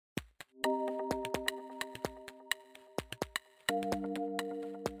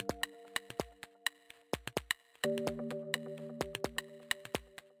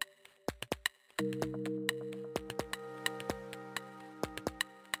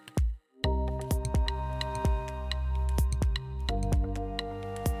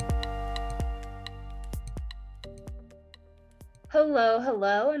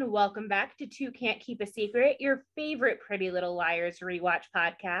Hello, and welcome back to Two Can't Keep a Secret, your favorite Pretty Little Liars rewatch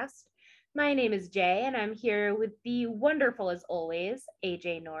podcast. My name is Jay, and I'm here with the wonderful, as always,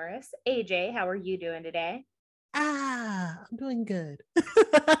 AJ Norris. AJ, how are you doing today? I'm doing good.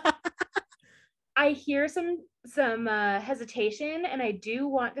 I hear some hesitation, and I do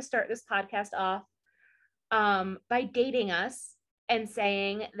want to start this podcast off by dating us and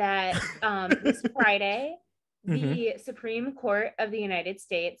saying that this Friday, the Supreme Court of the United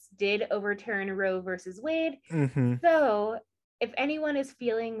States did overturn Roe versus Wade. So if anyone is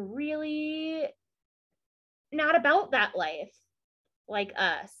feeling really not about that life like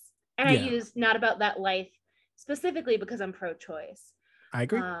us, and I use not about that life specifically because I'm pro-choice. I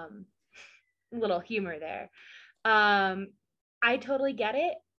agree. Little humor there. I totally get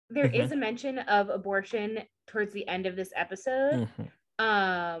it. There is a mention of abortion towards the end of this episode.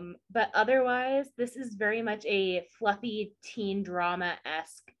 But otherwise, this is very much a fluffy teen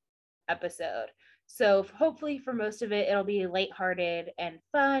drama-esque episode. So hopefully for most of it, it'll be lighthearted and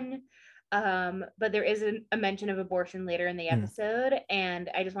fun. But there is a mention of abortion later in the episode. And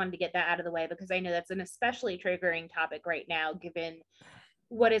I just wanted to get that out of the way because I know that's an especially triggering topic right now, given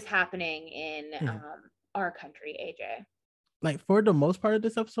what is happening in our country, AJ. Like, for the most part of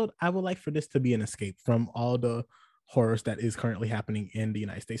this episode, I would like for this to be an escape from all the horrors that is currently happening in the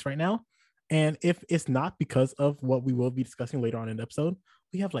United States right now. And if it's not because of what we will be discussing later on in the episode,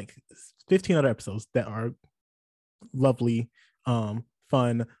 we have like 15 other episodes that are lovely,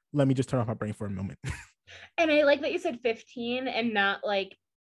 fun. Let me just turn off my brain for a moment. And I like that you said 15 and not like,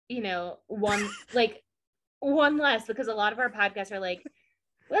 one less, because a lot of our podcasts are like,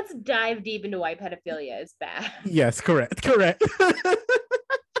 let's dive deep into why pedophilia is bad. Yes, correct.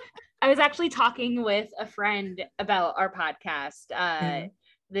 I was actually talking with a friend about our podcast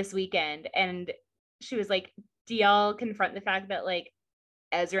this weekend, and she was like, do y'all confront the fact that like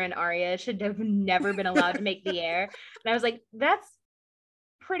Ezra and Arya should have never been allowed to make the air? And I was like, that's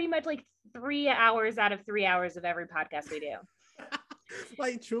pretty much like 3 hours out of 3 hours of every podcast we do.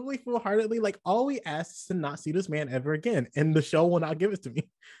 Like, truly, full-heartedly, like, all we ask is to not see this man ever again, and the show will not give it to me.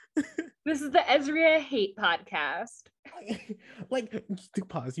 This is the Ezra hate podcast. Like, to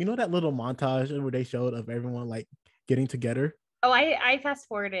pause, you know that little montage where they showed of everyone like getting together? Oh, I fast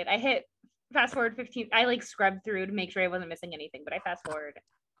forwarded. I hit fast forward 15. I like scrubbed through to make sure I wasn't missing anything, but I fast forward.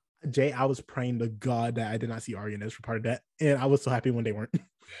 Jay, I was praying to God that I did not see Arya and Ezra part of that, and I was so happy when they weren't.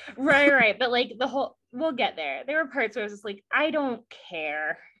 Right. But like we'll get there. There were parts where I was just like, I don't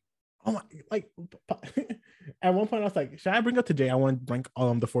care. Oh my, like, at one point I was like, should I bring up to Jay? I want to blank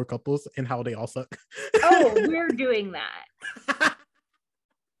the 4 couples and how they all suck. Oh, we're doing that.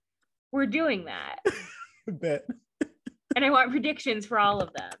 We're doing that. Bet. And I want predictions for all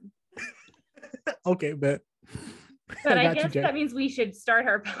of them. Okay, bet. But I guess that means we should start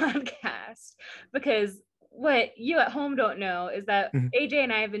our podcast, because what you at home don't know is that AJ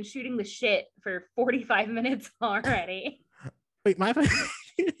and I have been shooting the shit for 45 minutes already. Wait,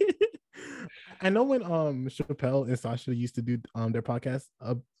 I know when Chappelle and Sasha used to do their podcast,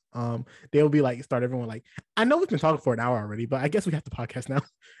 they'll be like, start everyone like, I know we've been talking for an hour already, but I guess we have to podcast now.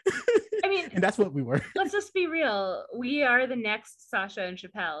 I mean, and that's what we were. Let's just be real. We are the next Sasha and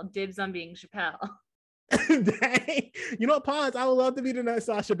Chappelle. Dibs on being Chappelle. Dang. You know what, pause. I would love to be the next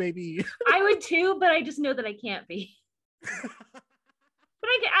Sasha, baby. I would too, but I just know that I can't be. But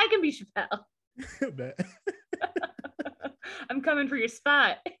I can be Chappelle. I'm coming for your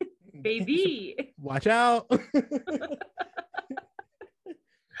spot, baby. Watch out.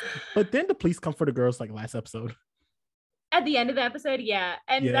 But then the police come for the girls like last episode. At the end of the episode, yeah.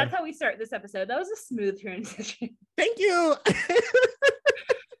 And that's how we start this episode. That was a smooth transition. Thank you.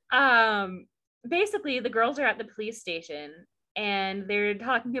 Basically, the girls are at the police station and they're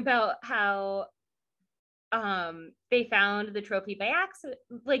talking about how they found the trophy by accident,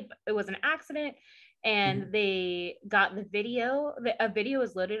 like it was an accident, and they got the video. A video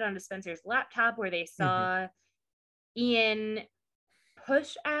was loaded onto Spencer's laptop where they saw Ian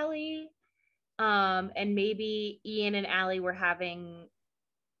push Allie, and maybe Ian and Allie were having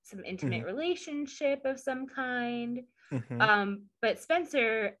some intimate relationship of some kind. But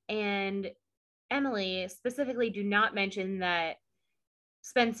Spencer and Emily specifically do not mention that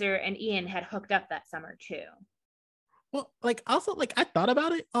Spencer and Ian had hooked up that summer too. Well, like, also, like, I thought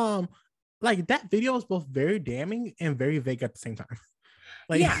about it. like that video is both very damning and very vague at the same time.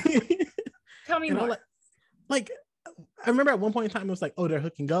 Like, yeah. Tell me and more. like I remember at one point in time it was like, oh, they're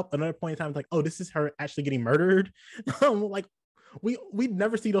hooking up. Another point in time, it's like, oh, this is her actually getting murdered. Like we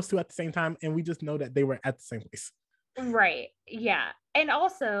never see those two at the same time, and we just know that they were at the same place. Right. Yeah. And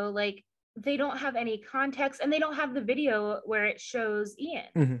also, like, they don't have any context, and they don't have the video where it shows Ian.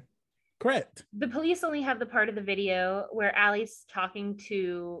 Mm-hmm. Correct. The police only have the part of the video where Allie's talking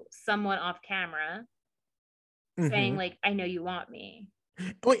to someone off camera, saying like, "I know you want me."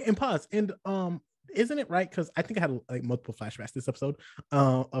 Wait, and pause. And isn't it right? Because I think I had like multiple flashbacks this episode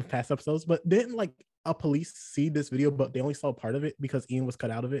of past episodes, but didn't like a police see this video, but they only saw part of it because Ian was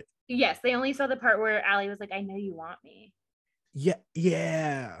cut out of it? Yes, they only saw the part where Allie was like, "I know you want me."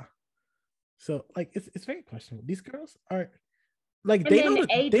 Yeah. So like it's very questionable. These girls are like, And they then know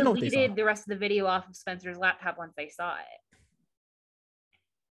they they know what they saw. deleted the rest of the video off of Spencer's laptop once they saw it.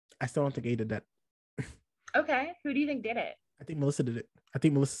 I still don't think A did that. Okay, who do you think did it? I think Melissa did it. I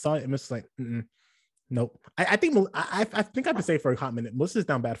think Melissa saw it and was like, nope. I think I think I've been saying for a hot minute, Melissa's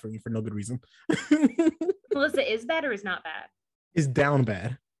down bad for me for no good reason. Melissa is bad or is not bad? Is down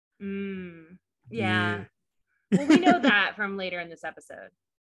bad. Yeah. Well, we know that from later in this episode.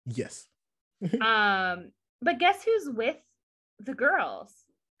 Yes. But guess who's with the girls?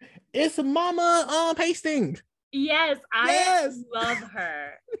 It's Mama Hastings. Yes, I love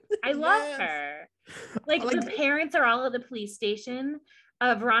her. I love her. Like, the parents are all at the police station.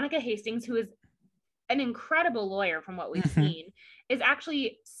 Veronica Hastings, who is an incredible lawyer from what we've seen, is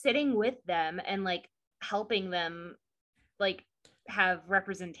actually sitting with them and like helping them like have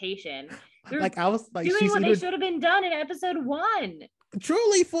representation. They're like, I was like, doing what they should have been done in episode 1.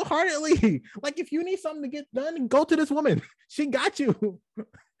 Truly, full-heartedly. Like, if you need something to get done, go to this woman. She got you.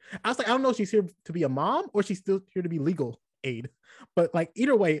 I was like, I don't know if she's here to be a mom or she's still here to be legal aid. But like,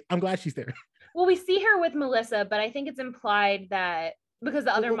 either way, I'm glad she's there. Well, we see her with Melissa, but I think it's implied that because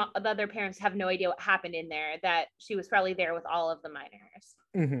the other parents have no idea what happened in there, that she was probably there with all of the minors.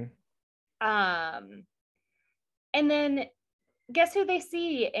 And then guess who they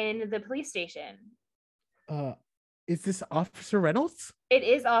see in the police station? Is this Officer Reynolds? It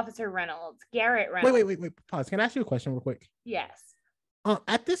is Officer Reynolds, Garrett Reynolds. Wait. Pause. Can I ask you a question real quick? Yes.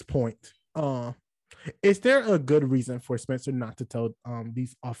 At this point, is there a good reason for Spencer not to tell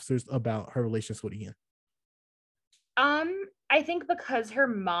these officers about her relations with Ian? I think because her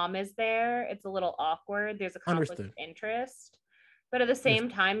mom is there, it's a little awkward. There's a conflict of interest. But at the same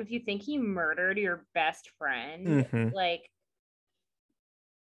time, if you think he murdered your best friend, like,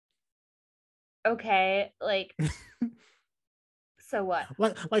 okay, like, so what?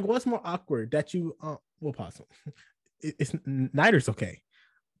 Like, what's more awkward that you well, possible? It's neither's okay,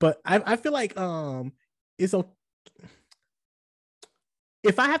 but I feel like it's okay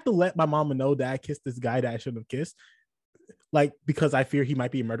if I have to let my mama know that I kissed this guy that I shouldn't have kissed, like, because I fear he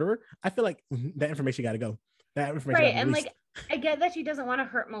might be a murderer. I feel like that information got to go. That information, right? And like, I get that she doesn't want to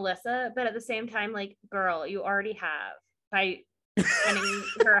hurt Melissa, but at the same time, like, girl, you already have by sending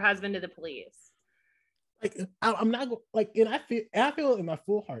her husband to the police. Like, I'm not like, and I feel in my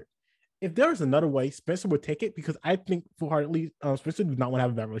full heart, if there was another way, Spencer would take it, because I think full-heartedly, Spencer does not want to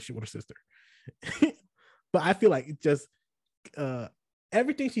have a bad relationship with her sister. But I feel like it just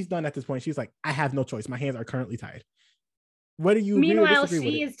everything she's done at this point, she's like, I have no choice. My hands are currently tied. What do you? Meanwhile,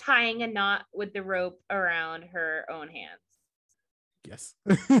 she is tying a knot with the rope around her own hands. Yes.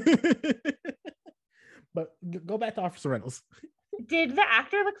 But go back to Officer Reynolds. Did the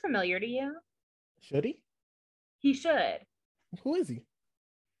actor look familiar to you? Should he? He should. Who is he?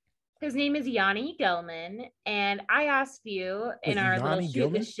 His name is Yanni Gelman, and I asked you in our little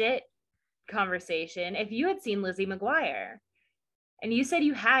shoot the shit conversation if you had seen Lizzie McGuire, and you said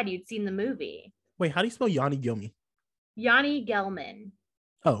you'd seen the movie. Wait, how do you spell Yanni Gelman? Yanni Gelman.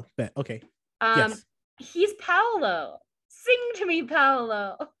 Oh, bet. Okay. Yes. He's Paolo. Sing to me,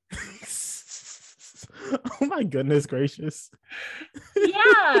 Paolo. Oh my goodness gracious.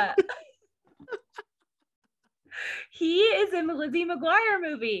 Yeah. He is in the Lizzie McGuire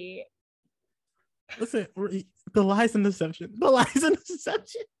movie. Listen, the lies and deception. The lies and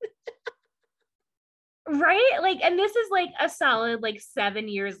deception. Right? Like, and this is like a solid like 7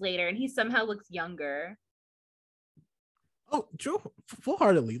 years later, and he somehow looks younger. Oh, true.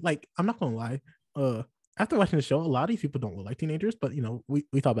 Full-heartedly. Like, I'm not gonna lie. After watching the show, a lot of these people don't look like teenagers, but you know, we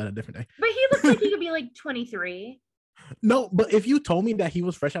thought about it a different day. But he looks like he could be like 23. No, but if you told me that he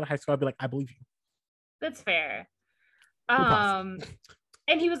was fresh out of high school, I'd be like, I believe you. That's fair. And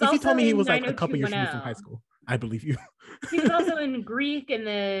he was if also you told me he was like a 90210. couple years from high school, I believe you. He was also in Greek in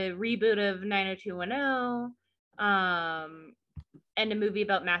the reboot of 90210. and a movie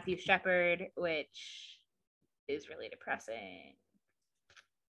about Matthew Shepard, which is really depressing.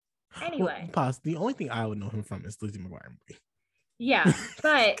 Anyway. Well, pause. The only thing I would know him from is Lizzie McGuire movie. Yeah,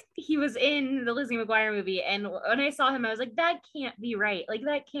 but he was in the Lizzie McGuire movie, and when I saw him, I was like, that can't be right. Like,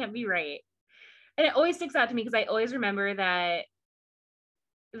 that can't be right. And it always sticks out to me because I always remember that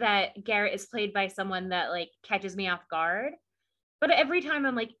Garrett is played by someone that like catches me off guard. But every time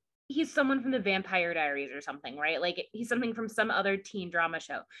I'm like, he's someone from the Vampire Diaries or something, right? Like he's something from some other teen drama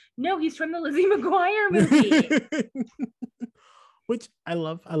show. No, he's from the Lizzie McGuire movie. Which I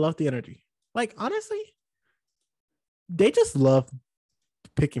love. I love the energy. Like, honestly, they just love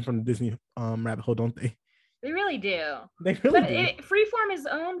picking from the Disney rabbit hole, don't they? They really do. They really do. Freeform is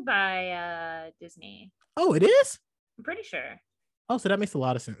owned by Disney. Oh, it is? I'm pretty sure. Oh, so that makes a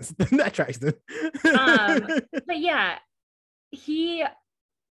lot of sense. That tracks them. But yeah, he's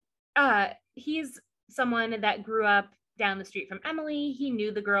someone that grew up down the street from Emily. He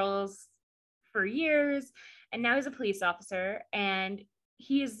knew the girls for years, and now he's a police officer, and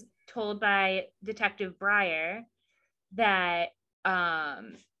he's told by Detective Breyer that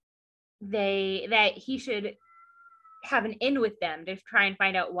that he should have an in with them to try and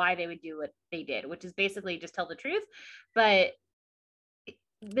find out why they would do what they did, which is basically just tell the truth. But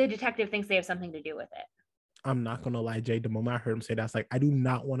the detective thinks they have something to do with it. I'm not gonna lie, Jay. The moment I heard him say that, I was like, I do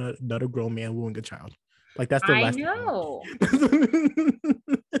not want another grown man wooing a child. Like, that's the last. I know.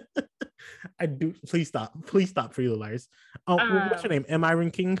 I do. Please stop. Please stop, Free Liars. What's your name? Am Iron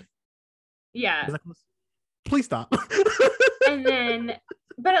King? Yeah. Please stop. And then,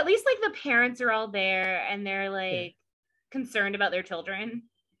 but at least like the parents are all there and they're like concerned about their children.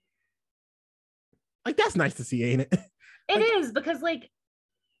 Like, that's nice to see, ain't it? It is, because like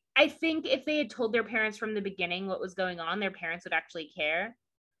I think if they had told their parents from the beginning what was going on, their parents would actually care.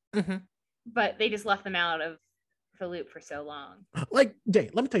 Mm-hmm. But they just left them out of the loop for so long. Like, Jay,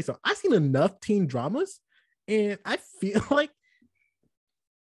 let me tell you something. I've seen enough teen dramas, and I feel like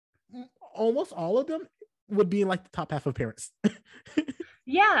almost all of them would be in like the top half of parents.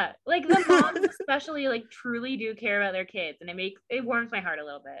 Yeah, like the moms especially like truly do care about their kids, and it warms my heart a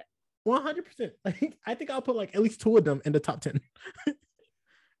little bit. 100%. Like, I think I'll put like at least 2 of them in the top 10.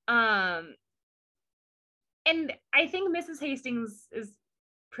 And I think Mrs. Hastings is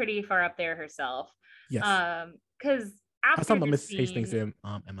pretty far up there herself. Yes. Because I was talking about Mrs. Hastings and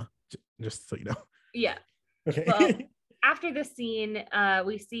Emma, just so you know. Yeah. Okay. Well, after this scene,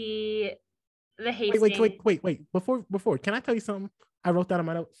 we see the Hastings. Wait. Before, can I tell you something? I wrote that on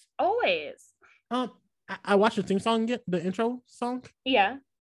my notes. Always. I watched the theme song again, the intro song. Yeah.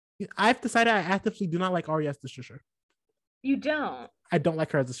 I've decided I actively do not like Ari as the sister. You don't? I don't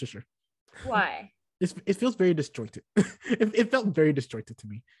like her as a sister. Why? It feels very disjointed. It felt very disjointed to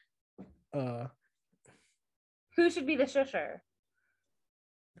me. Who should be the sister?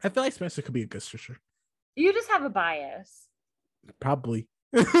 I feel like Spencer could be a good sister. You just have a bias. Probably.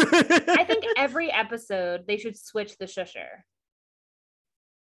 I think every episode they should switch the sister.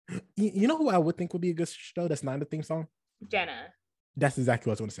 You know who I would think would be a good sister though? That's not the theme song. Jenna. That's exactly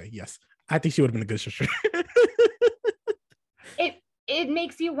what I was going to say. Yes, I think she would have been a good sister. It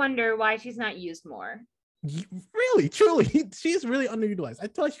makes you wonder why she's not used more. Really, truly, she's really underutilized. I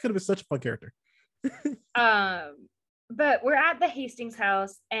feel like she could have been such a fun character. But we're at the Hastings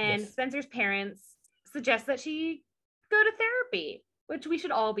house, and Yes. Spencer's parents suggest that she go to therapy, which we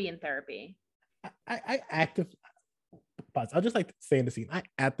should all be in therapy. I actively, I'll just like say in the scene, I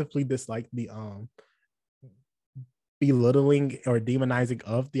actively dislike the belittling or demonizing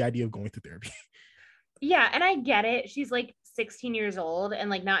of the idea of going to therapy. Yeah, and I get it. She's like 16 years old, and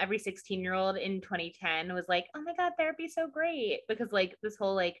like not every 16-year-old in 2010 was like, oh my god, therapy's so great, because like this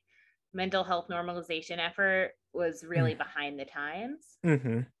whole like mental health normalization effort was really behind the times.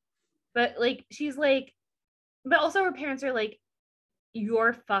 Mm-hmm. But like she's like, but also her parents are like,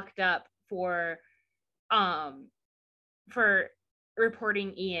 you're fucked up for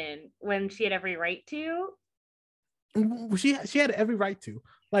reporting Ian when she had every right to. She had every right to.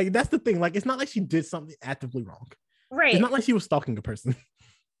 Like, that's the thing. Like, it's not like she did something actively wrong. Right. It's not like she was stalking a person.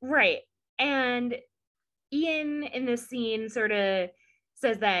 Right. And Ian in this scene sort of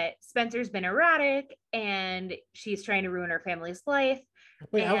says that Spencer's been erratic and she's trying to ruin her family's life.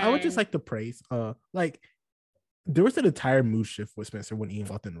 Wait, I would just like to praise. Like, there was an entire mood shift with Spencer when Ian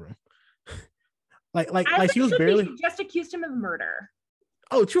walked in the room. like she was barely. She just accused him of murder.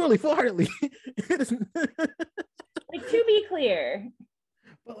 Oh, truly, full-heartedly. Like, to be clear.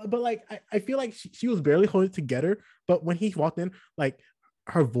 But like, I feel like she was barely holding it together. But when he walked in, like,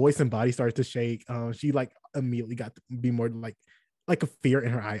 her voice and body started to shake. She like immediately got to be more like a fear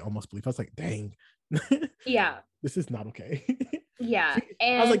in her eye, almost believe. I was like, dang, Yeah. This is not okay. Yeah.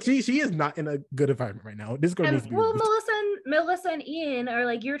 I was like, And she is not in a good environment right now. This girl needs to be well, removed. Melissa and Ian are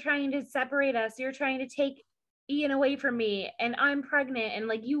like, you're trying to separate us. You're trying to take Ian away from me, and I'm pregnant, and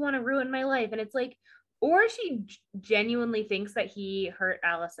like you want to ruin my life. And it's like, or she genuinely thinks that he hurt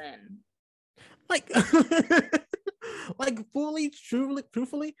Allison. Like, like fully,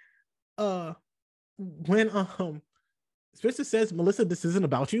 truthfully, when Spencer says, Melissa, this isn't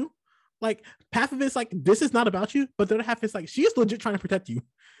about you. Like, half of it's like, this is not about you, but the other half is like, she is legit trying to protect you.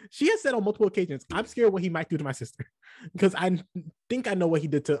 She has said on multiple occasions, I'm scared what he might do to my sister because I think I know what he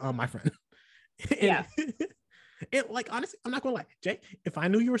did to my friend. And, Yeah. and like, honestly, I'm not gonna lie, Jay, if I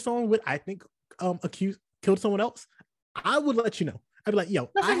knew you were someone with, I think, killed someone else, I would let you know. I'd be like,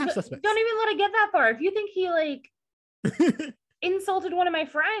 yo, Listen, I have suspects. don't even let it get that far. If you think he like insulted one of my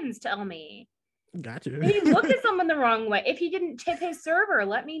friends, tell me. Gotcha. If he looked at someone the wrong way, if he didn't tip his server,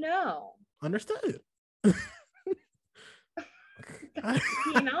 let me know. Understood. Being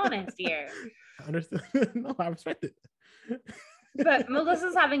honest here. Understood. No, I respect it. But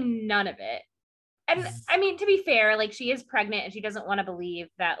Melissa's having none of it. And I mean, to be fair, like she is pregnant and she doesn't want to believe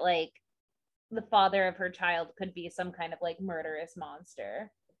that like the father of her child could be some kind of like murderous monster.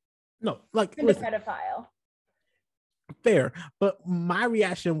 No, like and listen, a pedophile. Fair, but my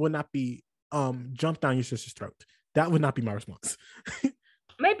reaction would not be jump down your sister's throat. That would not be my response.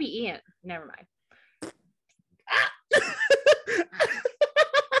 Might be Ian. Never mind.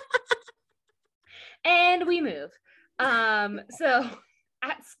 And we move. So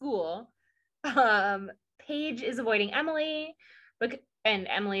at school, Paige is avoiding Emily, and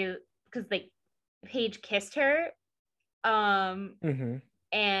Emily because Paige kissed her, and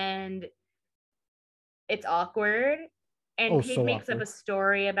it's awkward. And Paige makes up a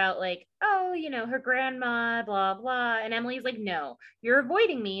story about like, oh, you know, her grandma, blah blah, and Emily's like, no, you're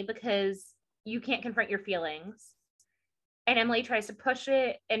avoiding me because you can't confront your feelings. And Emily tries to push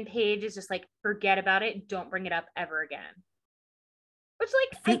it, and Paige is just like, forget about it, don't bring it up ever again. Which,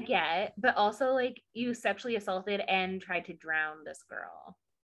 like, I get, but also, like, you sexually assaulted and tried to drown this girl.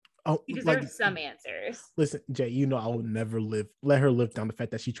 Oh, you deserve like, some answers. Listen, Jay, you know I will never let her live down the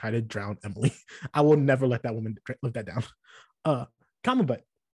fact that she tried to drown Emily. I will never let that woman live that down. Common, but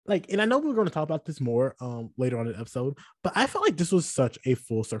like, and I know we're going to talk about this more later on in the episode, but I felt like this was such a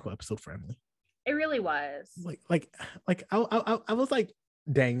full circle episode for Emily. It really was. Like I was like,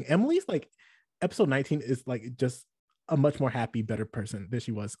 dang, Emily's like episode 19 is like just a much more happy, better person than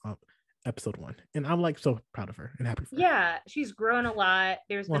she was episode 1, and I'm like so proud of her and happy for her. Yeah, she's grown a lot.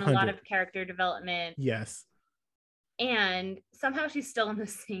 There's been 100. A lot of character development. Yes, and somehow she's still in the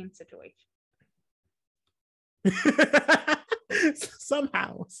same situation.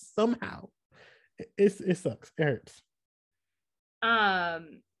 somehow it sucks. It hurts. I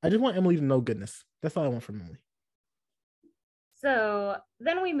just want Emily to know goodness. That's all I want from Emily. So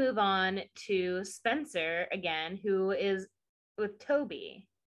then we move on to Spencer again, who is with Toby.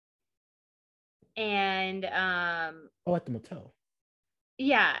 And at the motel.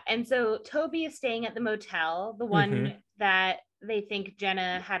 Yeah, and so Toby is staying at the motel, the one that they think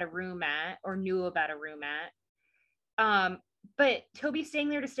Jenna had a room at or knew about a room at. But Toby's staying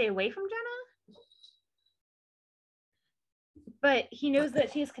there to stay away from Jenna. But he knows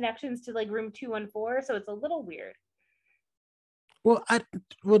that she has connections to like room 214, so it's a little weird. Well,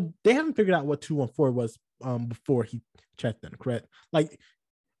 they haven't figured out what 214 was before he checked them, correct? Like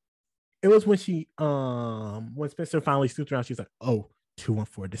it was when when Spencer finally snooped around, she's like, oh,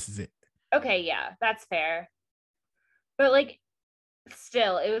 214, this is it. Okay, yeah, that's fair. But like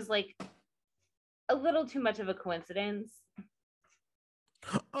still, it was like a little too much of a coincidence.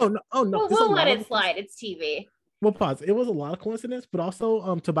 Oh no. We'll let it slide. It's TV. We'll pause. It was a lot of coincidence, but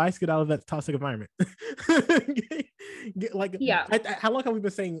also Tobias get out of that toxic environment. Yeah. How long have we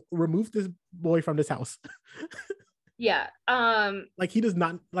been saying remove this boy from this house? Yeah. Like he does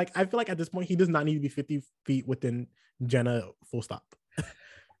not like. I feel like at this point he does not need to be 50 feet within Jenna. Full stop.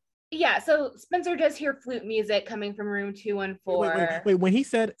 Yeah. So Spencer does hear flute music coming from room 214. Wait. When he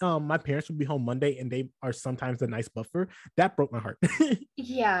said my parents would be home Monday and they are sometimes a nice buffer, that broke my heart.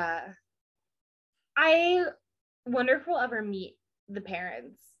 Yeah. I wonder if we'll ever meet the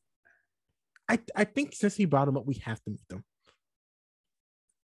parents. I think since he brought them up, we have to meet them.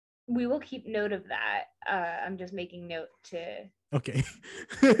 We will keep note of that. I'm just making note to okay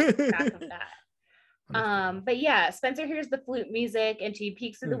track of that. But yeah, Spencer hears the flute music and she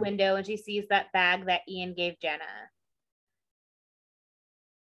peeks through the window and she sees that bag that Ian gave Jenna.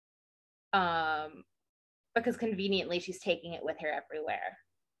 Because conveniently she's taking it with her everywhere.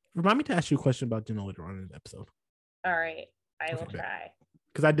 Remind me to ask you a question about Jenna later on in the episode. All right, I will try.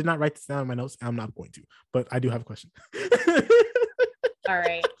 because I did not write this down in my notes. I'm not going to, but I do have a question. All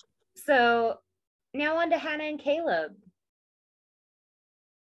right. So now on to Hannah and Caleb.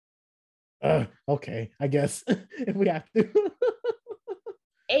 Okay, I guess if we have to.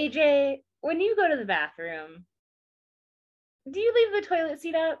 AJ, when you go to the bathroom, do you leave the toilet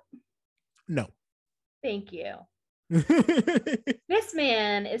seat up? No. Thank you. This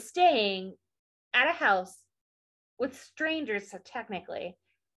man is staying at a house with strangers, so technically,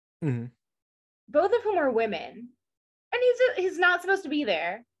 both of whom are women, and he's not supposed to be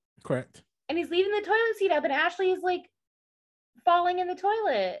there. Correct. And he's leaving the toilet seat up, and Ashley is like falling in the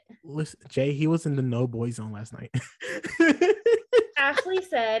toilet. Listen, Jay, he was in the no boy zone last night. Ashley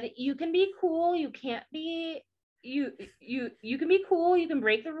said, "You can be cool. You can't be. You can be cool. You can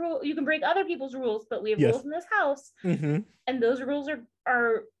break the rule. You can break other people's rules, but we have rules in this house, and those rules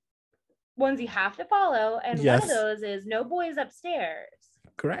are ones you have to follow. And one of those is no boys upstairs."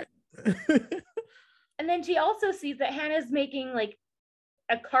 Correct. And then she also sees that Hannah's making like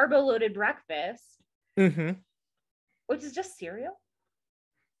a carbo-loaded breakfast, which is just cereal.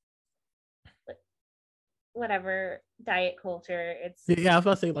 Whatever, diet culture. It's I was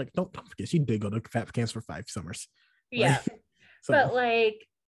about to say, like, don't forget, she did go to Fat Camps for 5 summers. Yeah, so. But like,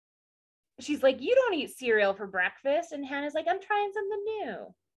 she's like, "You don't eat cereal for breakfast," and Hannah's like, "I'm trying something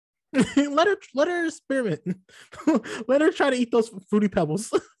new." let her experiment. Let her try to eat those Fruity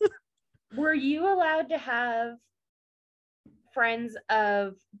Pebbles. Were you allowed to have friends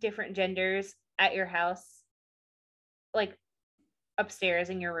of different genders at your house, like upstairs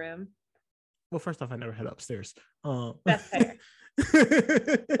in your room? Well, first off, I never had upstairs. That's fair.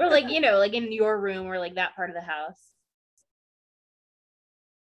 Or like, you know, like in your room or like that part of the house.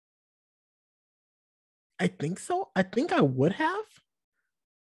 I think so. I think I would have.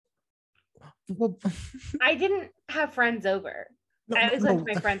 Well, I didn't have friends over. I always went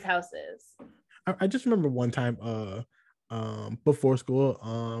to my friends' houses. I just remember one time before school,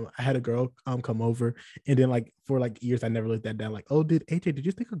 I had a girl come over, and then like for like years I never looked that down. Like, oh, did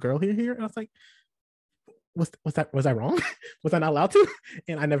you think a girl here? And I was like, was I wrong? Was I not allowed to?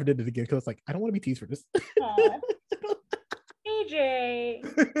 And I never did it again because it's like I don't want to be teased for this. AJ.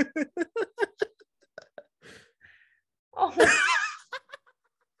 Oh.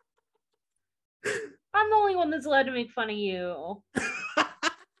 I'm the only one that's allowed to make fun of you.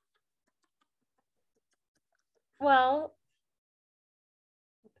 Well,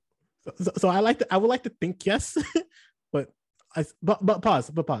 so I would like to think yes, but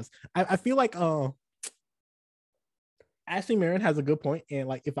pause. I feel like Ashley Marin has a good point, and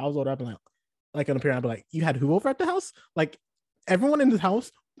like if I was older, I'd be like an appearance, I'd be like, you had who over at the house? Like everyone in this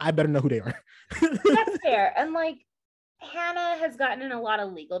house, I better know who they are. That's fair. And like Hannah has gotten in a lot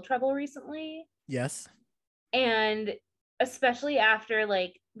of legal trouble recently. Yes. And especially after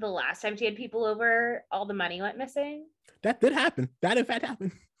like the last time she had people over, all the money went missing. That did happen. That in fact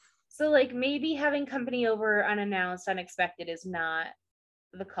happened. So like maybe having company over unannounced, unexpected is not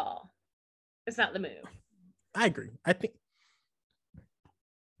the call. It's not the move. I agree. I think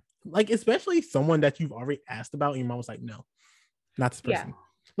like especially someone that you've already asked about, and your mom was like, no, not this person. Yeah.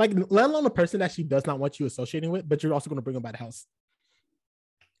 Like let alone a person that she does not want you associating with, but you're also going to bring them by the house.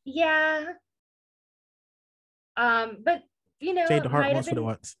 Yeah. But you know, Jade, the heart wants what it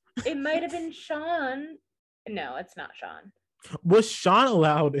wants. It might have been Sean. No, it's not Sean. Was Sean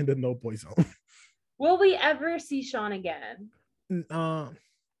allowed in the no boy zone? Will we ever see Sean again?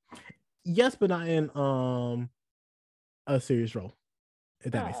 Yes, but not in a serious role.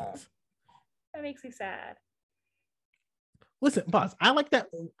 If that makes sense. That makes me sad. Listen, boss, I like that.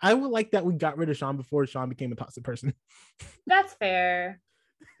 I would like that we got rid of Sean before Sean became a toxic person. That's fair.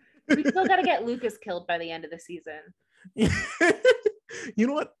 We still got to get Lucas killed by the end of the season. You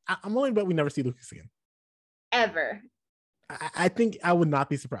know what? I'm only bet we never see Lucas again. Ever. I think I would not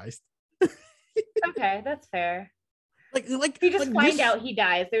be surprised. Okay, that's fair. Like you just find out he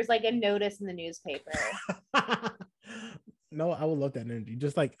dies. There's like a notice in the newspaper. No, I would love that energy.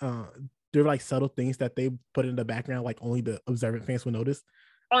 Just like there are like subtle things that they put in the background, like only the observant fans will notice.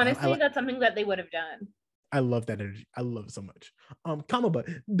 Honestly, that's something that they would have done. I love that energy. I love it so much. But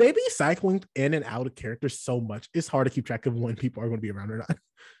they be cycling in and out of characters so much. It's hard to keep track of when people are going to be around or not.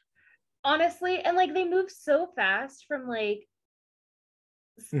 Honestly, and like they move so fast from like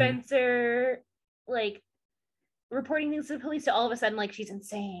Spencer, like reporting things to the police to all of a sudden like she's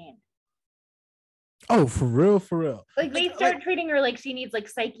insane. Oh, for real. Like they start treating her like she needs like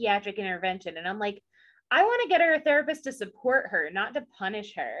psychiatric intervention, and I'm like, I want to get her a therapist to support her, not to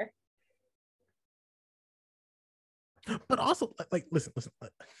punish her. But also, like, listen.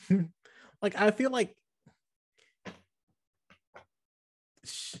 Like, I feel like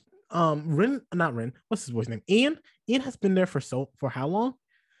Not Ren. What's his boy's name? Ian. Ian has been there for how long?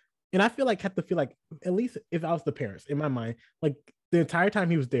 And I have to feel like, at least if I was the parents in my mind, like the entire time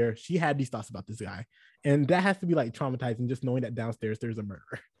he was there, she had these thoughts about this guy, and that has to be like traumatizing, just knowing that downstairs there's a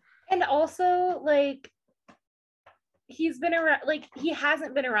murderer. And also, like, he's been around, like, he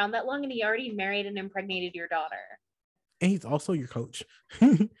hasn't been around that long, and he already married and impregnated your daughter. And he's also your coach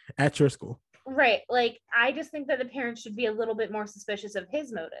at your school. Right. Like, I just think that the parents should be a little bit more suspicious of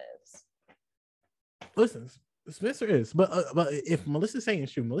his motives. Listen, Spencer is, but if Melissa's saying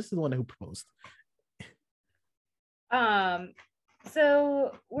it's true, Melissa's the one who proposed.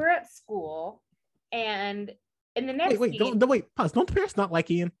 So we're at school, and in the next wait, pause. Don't the parents not like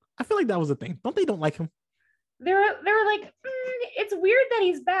Ian? I feel like that was a thing. Don't like him? They were like, it's weird that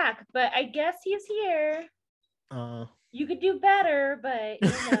he's back, but I guess he's here. You could do better, but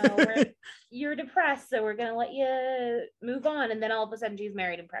you're depressed, so we're gonna let you move on. And then all of a sudden, she's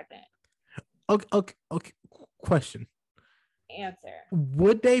married and pregnant. Okay. Question. Answer.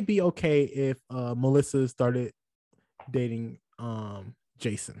 Would they be okay if Melissa started dating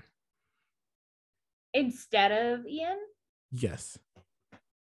Jason instead of Ian? Yes.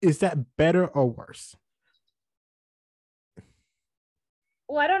 Is that better or worse?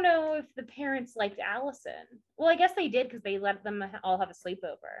 Well, I don't know if the parents liked Allison. Well, I guess they did because they let them all have a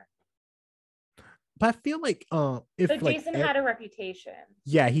sleepover. But I feel like if so Jason had a reputation.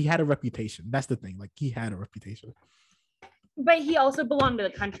 Yeah, he had a reputation. That's the thing. Like, he had a reputation. But he also belonged to the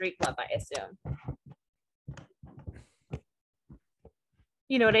country club, I assume.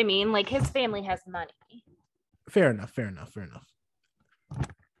 You know what I mean? Like, his family has money. Fair enough.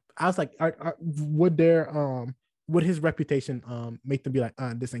 I was like, would his reputation make them be like,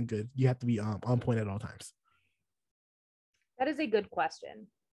 this ain't good? You have to be on point at all times. That is a good question.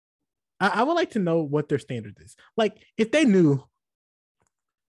 I would like to know what their standard is. Like, if they knew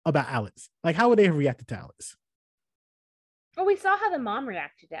about Alex, like, how would they have reacted to Alex? Well, we saw how the mom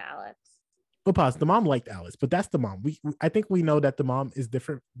reacted to Alex. Oh, pause. The mom liked Alice, but that's the mom. I think we know that the mom is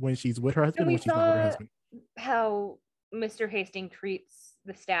different when she's with her husband and when she's not with her husband. How Mr. Hastings treats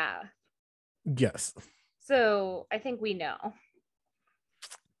the staff. Yes. So I think we know.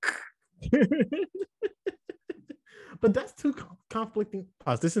 But that's too conflicting.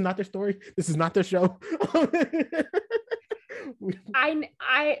 Pause. This is not their story. This is not their show.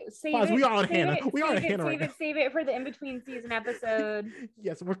 I save Pause. it. We are on Hannah. We are on Hannah right now. Save it for the in-between season episode.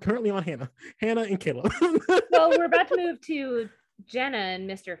 Yes, we're currently on Hannah. Hannah and Caleb. Well, we're about to move to Jenna and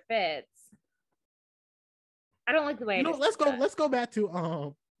Mr. Fitz. I don't like the way. Let's go back to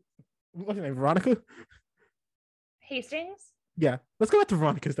what's her name? Veronica. Hastings. Yeah, let's go back to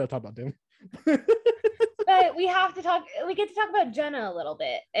Veronica instead of talk about them. But we get to talk about Jenna a little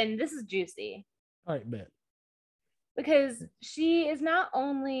bit, and this is juicy. All right, bet. Because she is not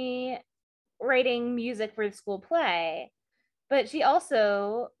only writing music for the school play, but she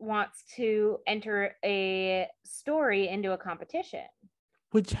also wants to enter a story into a competition.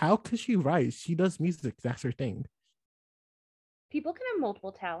 Which, how could she write? She does music. That's her thing. People can have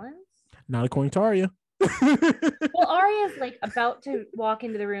multiple talents. Not according to Arya. Well, Arya's like about to walk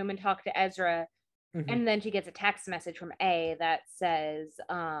into the room and talk to Ezra. Mm-hmm. And then she gets a text message from A that says,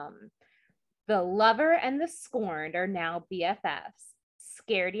 the lover and the scorned are now BFFs.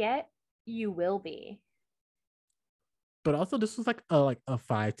 Scared yet? You will be. But also, this was like a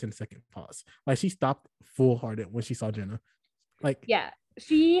 5-10 second pause. Like, she stopped full-hearted when she saw Jenna. Like, yeah,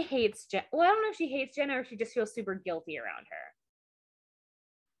 she hates Jenna. Well, I don't know if she hates Jenna or if she just feels super guilty around her.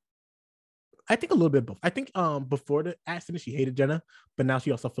 I think a little bit both. I think before the accident she hated Jenna, but now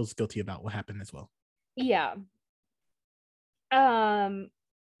she also feels guilty about what happened as well. Yeah. And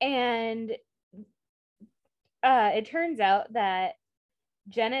it turns out that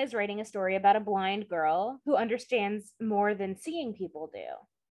Jenna is writing a story about a blind girl who understands more than seeing people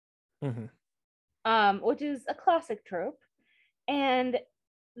do. Mm-hmm. Which is a classic trope. And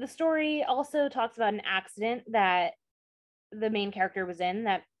the story also talks about an accident that the main character was in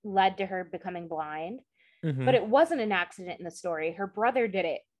that led to her becoming blind. Mm-hmm. But it wasn't an accident in the story. Her brother did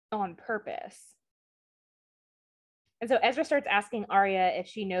it on purpose. And so Ezra starts asking Arya if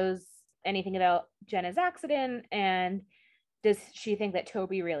she knows anything about Jenna's accident, and does she think that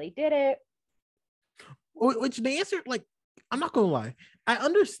Toby really did it? Which the answer, like, I'm not gonna lie, I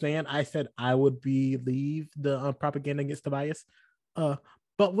understand. I said I would believe the propaganda against Tobias,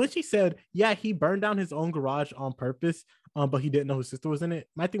 but when she said, yeah, he burned down his own garage on purpose, but he didn't know his sister was in it,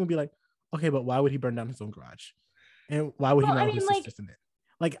 my thing would be like, okay, but why would he burn down his own garage, and why would he know his sister's in it?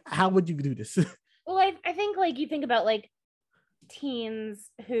 Like, how would you do this? Well, I think, like, you think about, like, teens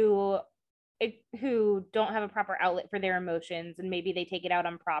who who don't have a proper outlet for their emotions, and maybe they take it out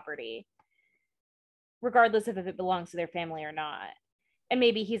on property, regardless of if it belongs to their family or not. And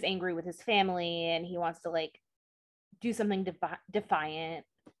maybe he's angry with his family and he wants to like do something defiant.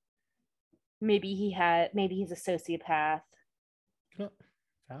 Maybe he's a sociopath.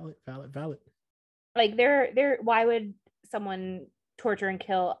 Valid. Like why would someone torture and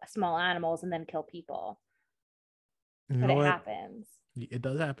kill small animals and then kill people? You But know it what? happens. It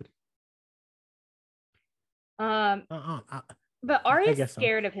does happen. But Arya's so.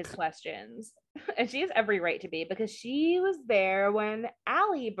 scared of his questions. And she has every right to be, because she was there when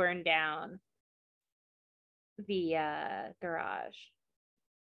Allie burned down the garage.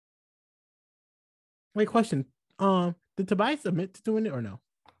 Wait, question. Did Tobias admit to doing it or no?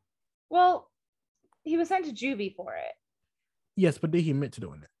 Well, he was sent to juvie for it. Yes, but did he admit to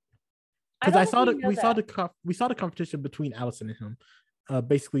doing it? Because we saw the competition between Allison and him.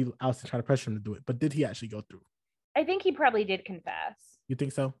 Basically, Allison trying to pressure him to do it, but did he actually go through? I think he probably did confess. You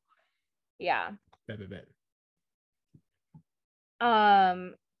think so? Yeah. Bet.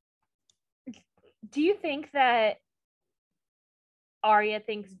 Do you think that Arya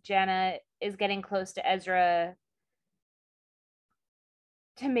thinks Jenna is getting close to Ezra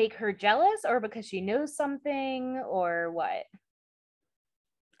to make her jealous, or because she knows something, or what?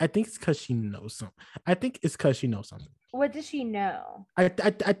 I think it's because she knows something. What does she know? I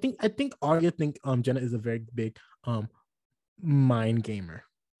think Arya think Jenna is a very big mind gamer.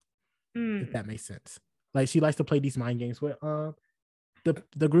 If that makes sense. Like she likes to play these mind games with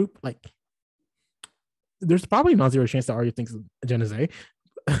the group. Like there's probably non-zero chance that Arya thinks Jenna's A.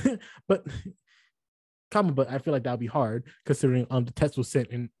 but I feel like that would be hard considering the test was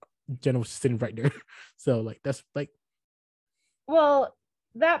sent and Jenna was sitting right there. So like that's like, well,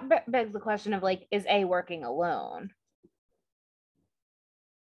 that begs the question of like, is A working alone?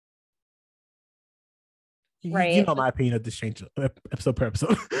 Right. You know my opinion of this change episode per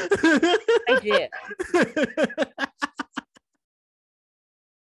episode. I do.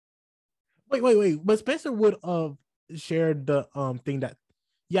 Wait. But Spencer would shared the thing that,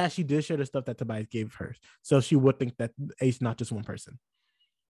 yeah, she did share the stuff that Tobias gave her. So she would think that A's not just one person.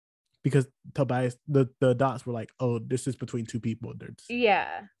 Because Tobias, the dots were like, oh, this is between two people.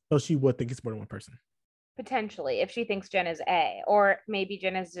 Yeah. So she would think it's more than one person. Potentially, if she thinks Jen is A, or maybe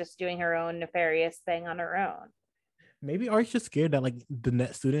Jen is just doing her own nefarious thing on her own. Maybe Art's just scared that like the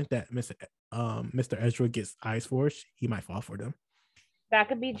net student that Mr. Ezra gets eyes for, he might fall for them. That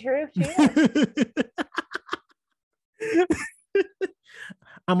could be true too.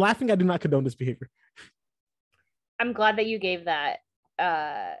 I'm laughing. I do not condone this behavior. I'm glad that you gave that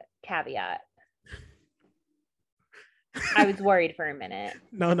caveat. I was worried for a minute.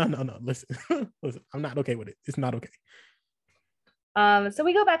 No. Listen, I'm not okay with it. It's not okay. So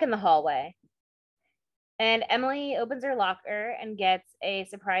we go back in the hallway, and Emily opens her locker and gets a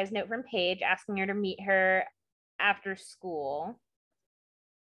surprise note from Paige asking her to meet her after school.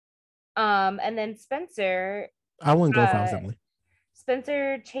 And then Spencer. I wouldn't go if I was Emily.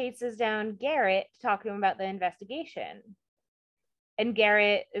 Spencer chases down Garrett to talk to him about the investigation. And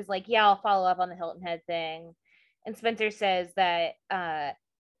Garrett is like, yeah, I'll follow up on the Hilton Head thing. And Spencer says that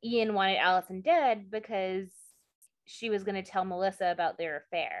Ian wanted Allison dead because she was going to tell Melissa about their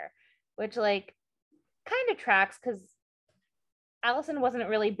affair, which like kind of tracks because Allison wasn't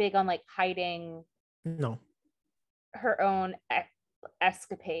really big on like hiding her own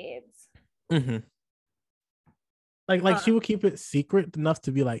escapades. Mm-hmm. Like she would keep it secret enough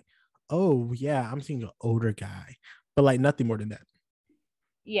to be like, oh yeah, I'm seeing an older guy, but like nothing more than that.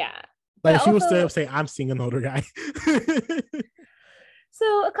 Yeah. Like she would still say, I'm seeing an older guy.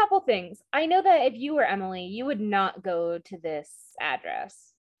 So a couple things. I know that if you were Emily, you would not go to this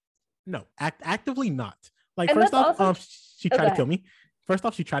address. No, actively not. Like, and first off, she tried to kill me. First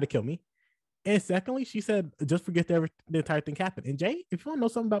off, she tried to kill me. And secondly, she said, just forget the entire thing happened. And Jay, if you want to know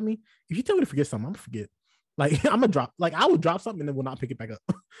something about me, if you tell me to forget something, I'm going to forget. Like, I'm going to drop. Like, I will drop something and then will not pick it back up.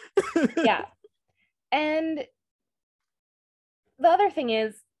 Yeah. And the other thing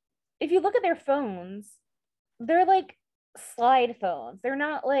is, if you look at their phones, they're like slide phones. They're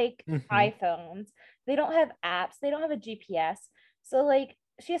not like iPhones. They don't have apps. They don't have a GPS. So like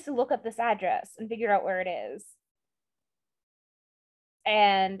she has to look up this address and figure out where it is.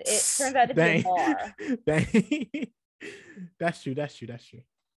 And it turns out to be a bar. That's true.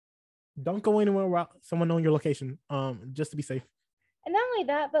 Don't go anywhere without someone knowing your location. Just to be safe. And not only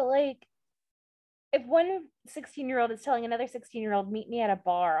that, but like if one 16-year-old is telling another 16-year-old, meet me at a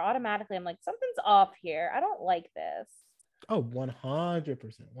bar, automatically I'm like, something's off here. I don't like this. Oh, 100%.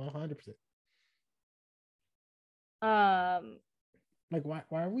 Like,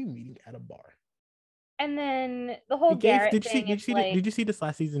 why are we meeting at a bar? And then the whole Did Garrett you see? thing, Did you it's see? like, Did you see this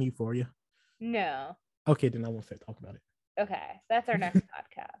last season, Euphoria? no. Okay, then I won't say talk about Okay, that's our next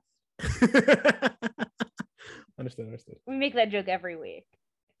podcast. it. Understood. We make that joke every week.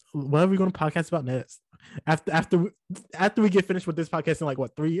 What are we going to podcast about next? After we get finished with this podcast in like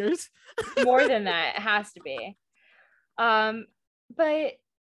what 3 years? More than that, it has to be. But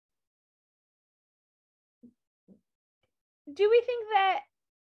do we think that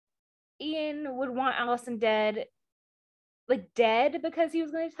Ian would want Allison dead because he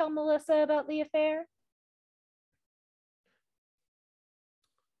was going to tell Melissa about the affair?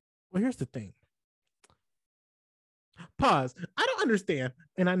 Well, here's the thing. Pause. I don't understand,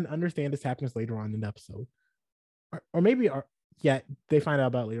 and I understand this happens later on in the episode, or maybe, they find out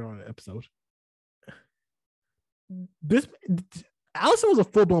about later on in the episode. This Allison was a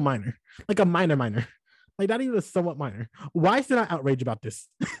full-blown minor, like a minor, like not even a somewhat minor. Why is there not outrage about this?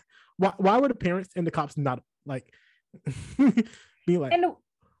 Why were the parents and the cops not like being like, and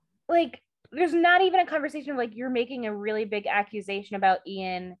like there's not even a conversation of like you're making a really big accusation about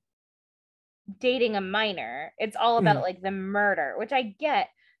Ian dating a minor. It's all about like the murder, which I get,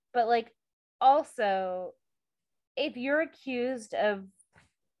 but like also if you're accused of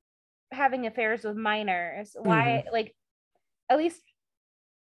having affairs with minors, why like at least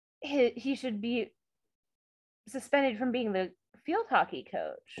he should be suspended from being the field hockey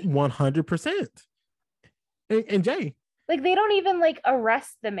coach. 100%. And Jay, like they don't even like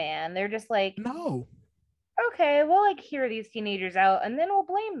arrest the man. They're just like, no, okay, we'll like hear these teenagers out and then we'll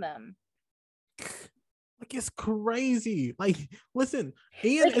blame them. Like it's crazy. Like, listen,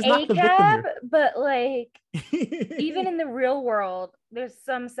 Ian like is not the victim here. But like even in the real world, there's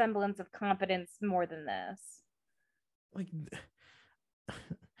some semblance of competence more than this.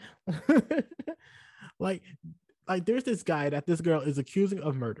 Like there's this guy that this girl is accusing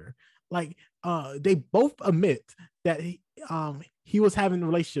of murder. Like they both admit that he was having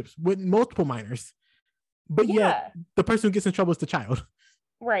relationships with multiple minors, but yet the person who gets in trouble is the child.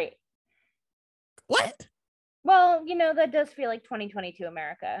 Right. What? Well, that does feel like 2022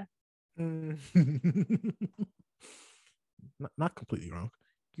 America. Not completely wrong.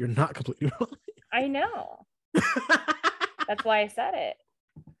 You're not completely wrong. I know. That's why I said it.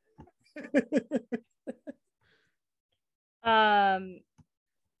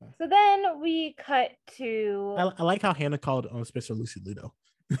 So then we cut to. I like how Hannah called Spencer Lucy Ludo.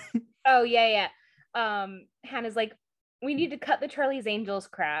 Oh yeah. Hannah's like, we need to cut the Charlie's Angels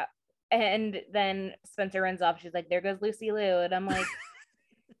crap, and then Spencer runs off. She's like, there goes Lucy Lou, and I'm like,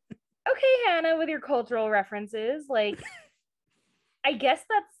 okay, Hannah, with your cultural references, like, I guess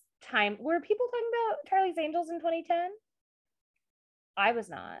that's time. Were people talking about Charlie's Angels in 2010? I was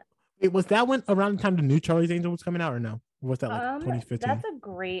not. Wait, was that when around the time the new Charlie's Angel was coming out, or no? Or was that like 2015? That's a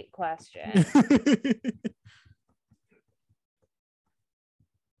great question.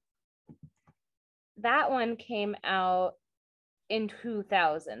 That one came out in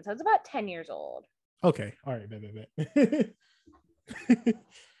 2000, so it's about 10 years old. Okay, all right, bet.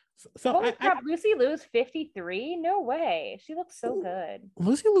 So holy crap, Lucy Liu's 53? No way. She looks so good.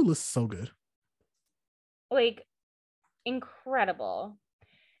 Lucy Liu looks so good. Like, incredible.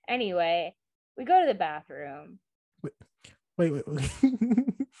 Anyway, we go to the bathroom. Wait.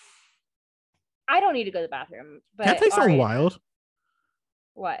 I don't need to go to the bathroom. But can I tell you something wild?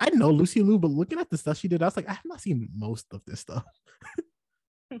 What? I know Lucy Liu, but looking at the stuff she did, I was like, I have not seen most of this stuff.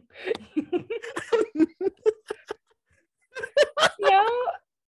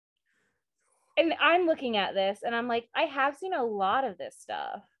 And I'm looking at this and I'm like, I have seen a lot of this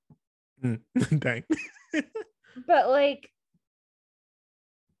stuff. Dang. But like,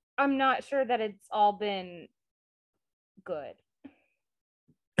 I'm not sure that it's all been good.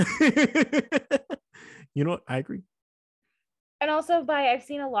 You know what? I agree. And also I've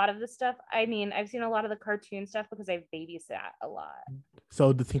seen a lot of this stuff. I mean, I've seen a lot of the cartoon stuff because I've babysat a lot.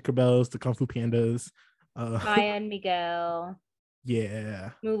 So the Tinkerbells, the Kung Fu Pandas, Maya and Miguel. Yeah.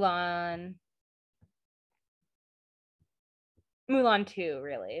 Mulan 2,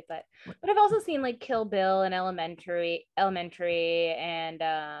 really, but I've also seen like Kill Bill and Elementary, and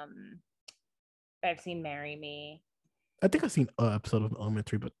I've seen Marry Me. I think I've seen an episode of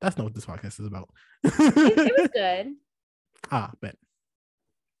Elementary, but that's not what this podcast is about. It was good. Bet.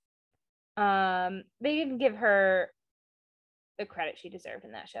 They didn't give her the credit she deserved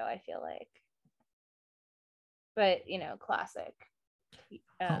in that show, I feel like. But classic.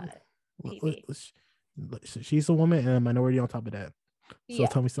 TV. She's a woman and a minority on top of that. So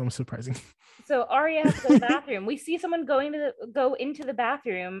tell me something surprising. So Arya has to go to the bathroom. We see someone go into the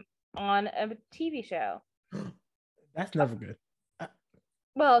bathroom on a TV show. That's never good.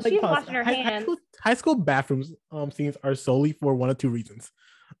 Well, Like she's pause. washing her hands. High school bathrooms scenes are solely for one of two reasons.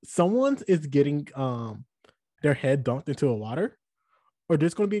 Someone is getting their head dunked into a water, or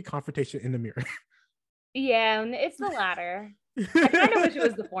there's going to be a confrontation in the mirror. Yeah, it's the latter. I kind of wish it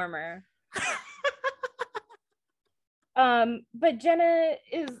was the former. But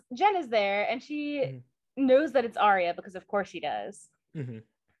Jenna's there, and she knows that it's Arya because of course she does. Mm-hmm.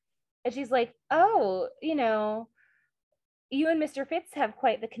 And she's like, "Oh, you and Mr. Fitz have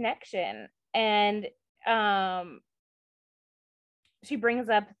quite the connection." And she brings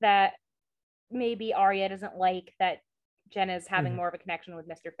up that maybe Arya doesn't like that Jenna's having more of a connection with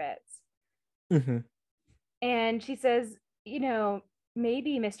Mr. Fitz. Mm-hmm. And she says,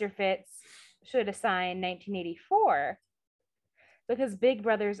 maybe Mr. Fitz should assign 1984 because Big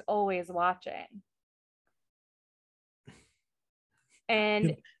Brother's always watching.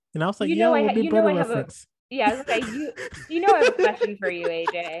 And I was like, yeah, Big Brother reference. I was like, I have a question for you,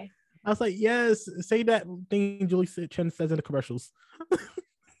 AJ. I was like, yes, say that thing Julie Chen says in the commercials.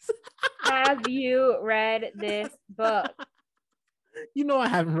 Have you read this book? I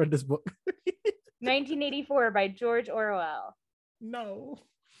haven't read this book. 1984 by George Orwell. No.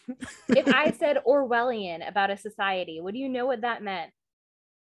 If I said Orwellian about a society, would you know what that meant?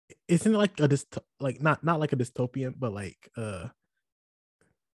 Isn't it like not like a dystopian, but like a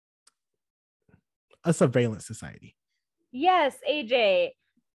surveillance society? Yes, AJ.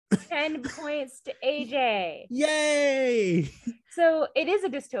 10 points to AJ. Yay! So it is a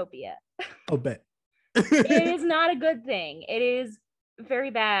dystopia. I'll bet. It is not a good thing. It is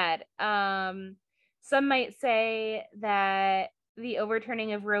very bad. Some might say that the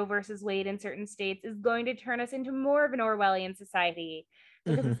overturning of Roe versus Wade in certain states is going to turn us into more of an Orwellian society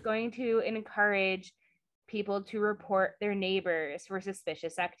because it's going to encourage people to report their neighbors for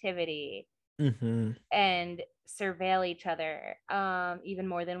suspicious activity and surveil each other even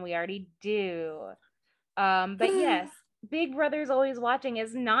more than we already do. But yes, Big Brother's always watching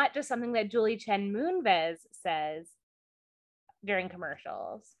is not just something that Julie Chen Moonves says during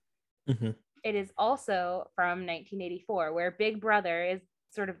commercials. It is also from 1984, where Big Brother is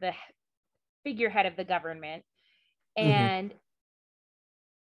sort of the figurehead of the government, and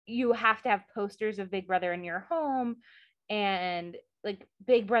you have to have posters of Big Brother in your home, and like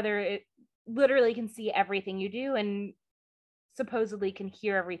Big Brother literally can see everything you do and supposedly can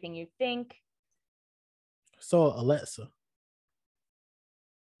hear everything you think. So Alexa.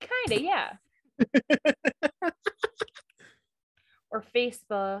 Kinda, yeah. Or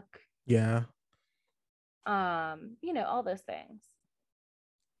Facebook. Yeah. All those things.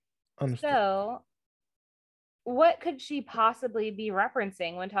 Understood. So what could she possibly be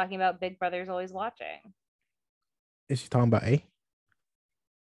referencing when talking about Big Brother's always watching? Is she talking about A?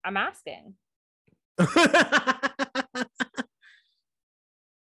 I'm asking.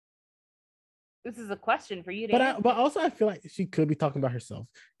 This is a question for you to answer. But also I feel like she could be talking about herself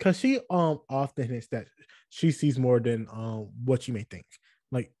because she often hits that she sees more than what you may think.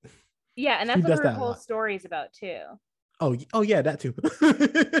 Like yeah, and that's what her whole story is about too. Oh yeah, that too.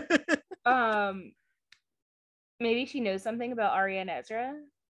 Maybe she knows something about Arya and Ezra.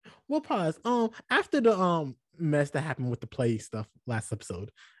 We'll pause. After the mess that happened with the play stuff last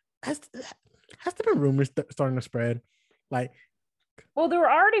episode, has there been rumors starting to spread? Like, well, there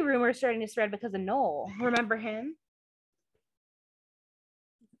were already rumors starting to spread because of Noel. Remember him?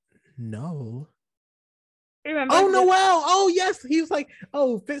 No. Remember? Oh, Noel. Oh, yes. He was like,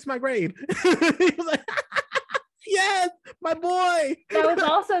 oh, fits my grade. He was like, yes, my boy. That was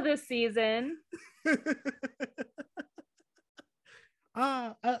also this season. You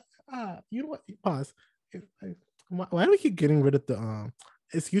know what? Pause. Why do we keep getting rid of the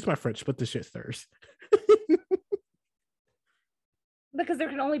excuse my French, but the shit stirs? Because there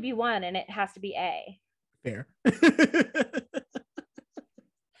can only be one and it has to be A. Fair.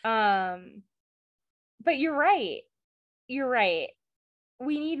 But you're right.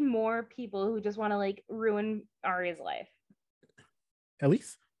 We need more people who just want to like ruin Arya's life. At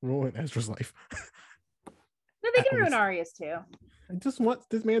least ruin Ezra's life. No, they can ruin Arya's too. I just want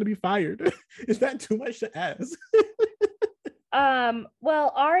this man to be fired. Is that too much to ask?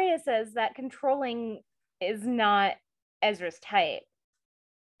 Well, Arya says that controlling is not Ezra's type.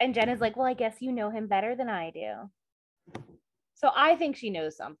 And Jen is like, well, I guess you know him better than I do. So I think she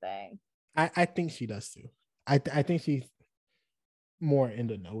knows something. I think she does too. I think she's more in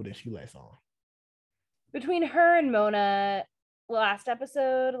the know than she lets on. Between her and Mona last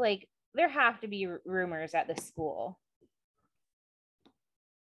episode, like there have to be rumors at this school.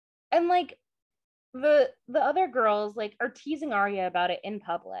 And like the other girls like are teasing Arya about it in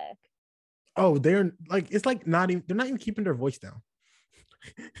public. Oh, they're like, it's like they're not even keeping their voice down.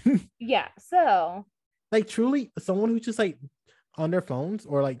 Yeah, so Like truly, someone who's just like on their phones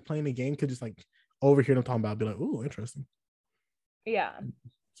or like playing a game could just like overhear them talking about, be like, "Ooh, interesting." yeah.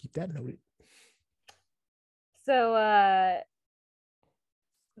 Keep that noted. So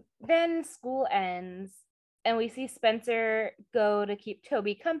then school ends and we see Spencer go to keep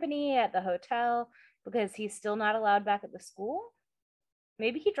Toby company at the hotel because he's still not allowed back at the school.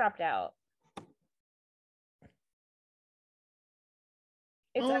 Maybe he dropped out.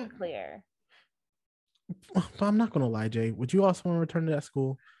 It's unclear. But I'm not gonna lie, Jay. Would you also want to return to that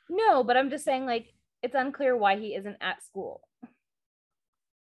school? No, but I'm just saying, like, it's unclear why he isn't at school.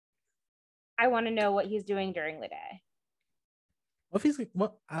 I want to know what he's doing during the day. What if he's like,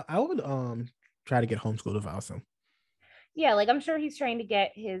 what? I would try to get homeschooled if I was him. Yeah, like I'm sure he's trying to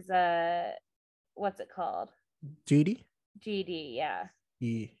get his what's it called? GD. GD, yeah.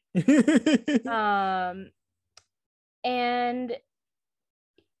 Yeah. And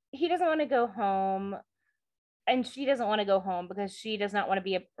he doesn't want to go home and she doesn't want to go home because she does not want to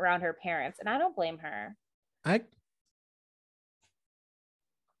be around her parents, and I don't blame her. I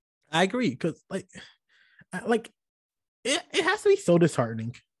I agree because like it has to be so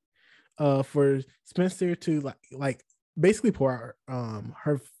disheartening for Spencer to like basically pour out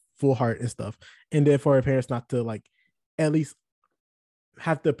her full heart and stuff, and then for her parents not to like at least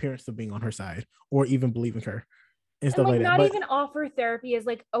have the appearance of being on her side or even believing her and And stuff like like that. not But even offer therapy as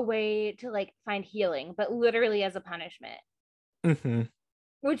like a way to like find healing, but literally as a punishment. mm-hmm.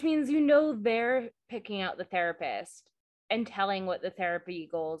 Which means they're picking out the therapist and telling what the therapy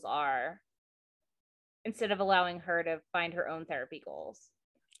goals are instead of allowing her to find her own therapy goals.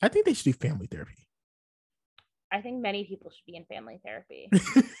 I think they should do family therapy. I think many people should be in family therapy.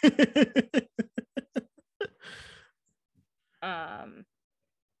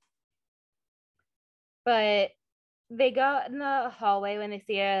 But they go in the hallway when they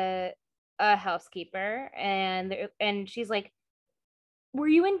see a housekeeper, and she's like, "Were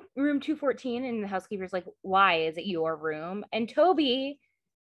you in room 214?" And the housekeeper's like, "Why? Is it your room?" And Toby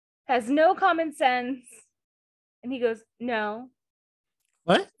has no common sense, and he goes, "No."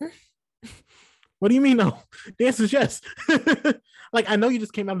 What? What do you mean no? The answer is yes. Like I know you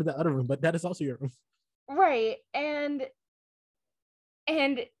just came out of the other room, but that is also your room. Right. And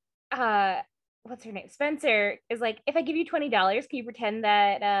uh what's her name? Spencer is like, "If I give you $20, can you pretend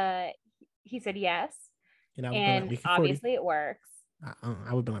that he said yes?" And I would be like, And make it 40. obviously it works.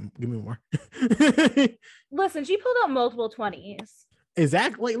 I would be like, give me more. Listen, she pulled out multiple 20s.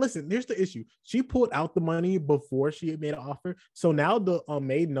 Exactly. Like, listen, here's the issue. She pulled out the money before she made an offer. So now the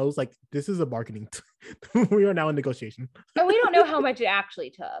maid knows like this is a bargaining. We are now in negotiation. And we don't know how much it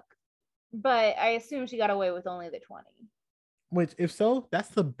actually took, but I assume she got away with only the 20. Which, if so, that's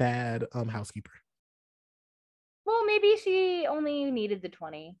the bad housekeeper. Well, maybe she only needed the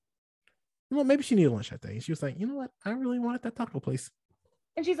 20. Well, maybe she needed lunch that day. She was like, you know what? I really wanted that taco place.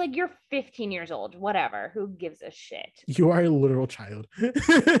 And she's like, "You're 15 years old. Whatever. Who gives a shit?" You are a literal child.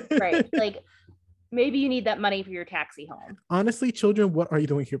 Right. Like, maybe you need that money for your taxi home. Honestly, children, what are you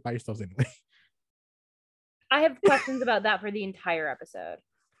doing here by yourselves anyway? I have questions about that for the entire episode.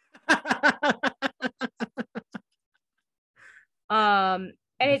 And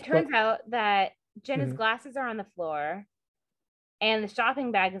it turns out that Jenna's glasses are on the floor and the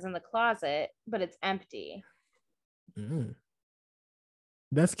shopping bag is in the closet, but it's empty.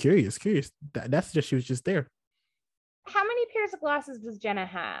 That's curious. That's just she was just there. How many pairs of glasses does Jenna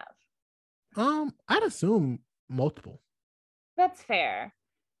have? I'd assume multiple. That's fair.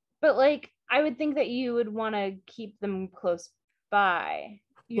 But like, I would think that you would want to keep them close by.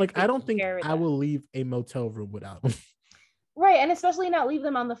 Like, I don't think I will leave a motel room without them. Right, and especially not leave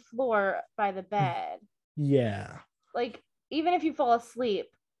them on the floor by the bed. Yeah. Like, even if you fall asleep,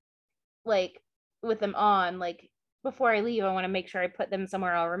 like, with them on, like, before I leave, I want to make sure I put them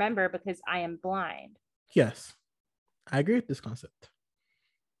somewhere I'll remember because I am blind. Yes. I agree with this concept.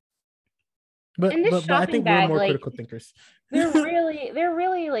 But I think bag, we're more like, critical thinkers. They're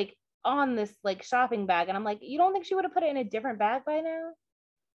really like on this like shopping bag, and I'm like, you don't think she would have put it in a different bag by now?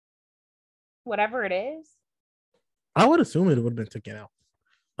 Whatever it is. I would assume it would have been taken out.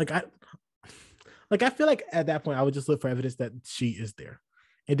 I feel like at that point I would just look for evidence that she is there,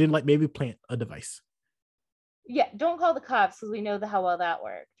 and then like maybe plant a device. Yeah, don't call the cops because we know how well that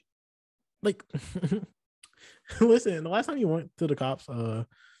worked. Like, listen, the last time you went to the cops,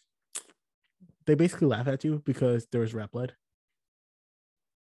 they basically laugh at you because there was rat blood.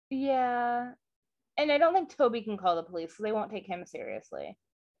 Yeah, and I don't think Toby can call the police because they won't take him seriously.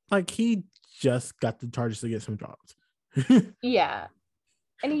 Like, he just got the charges against him dropped. Yeah.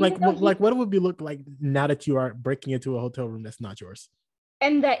 And what would it look like now that you are breaking into a hotel room that's not yours?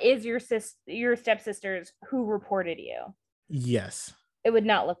 And that is your stepsisters who reported you. Yes. It would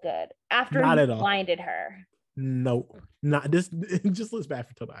not look good after Not he at all. blinded her. No, not this. It just looks bad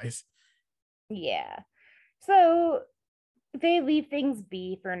for Tobias. Yeah. So they leave things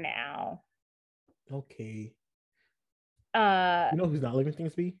be for now. Okay. Uh, You know who's not leaving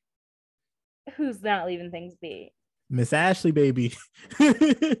things be? who's not leaving things be? Miss Ashley, baby.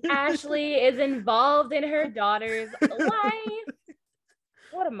 Ashley is involved in her daughter's life.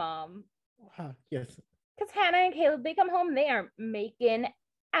 What a mom. Yes. Because Hannah and Caleb, they come home, they are making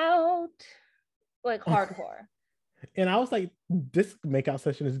out like hardcore. And I was like, this makeout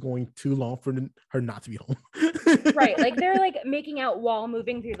session is going too long for her not to be home. Right. Like they're like making out while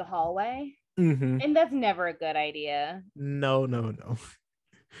moving through the hallway. Mm-hmm. And that's never a good idea. No.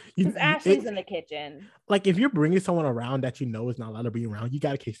 Because Ashley's in the kitchen. Like if you're bringing someone around that you know is not allowed to be around, you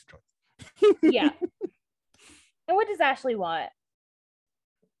got to case the joint. Yeah. And what does Ashley want?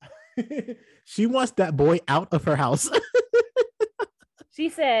 She wants that boy out of her house. She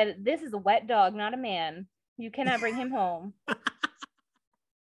said, "This is a wet dog, not a man. You cannot bring him home."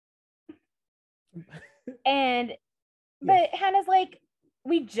 And but Hannah's like,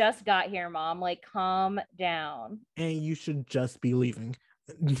 "We just got here, Mom. Like, calm down. And you should just be leaving."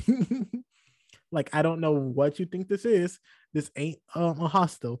 Like, I don't know what you think this is. This ain't a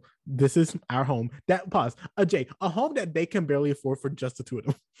hostel. This is our home. That pause. A home that they can barely afford for just the two of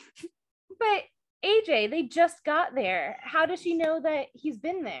them. But AJ, they just got there. How does she know that he's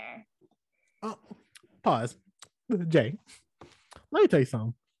been there? Pause. Jay, let me tell you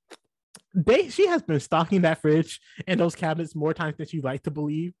something. She has been stocking that fridge and those cabinets more times than you like to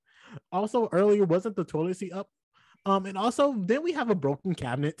believe. Also, earlier, wasn't the toilet seat up? And also, then we have a broken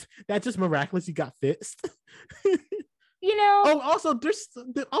cabinet that just miraculously got fixed. You know. Oh, also,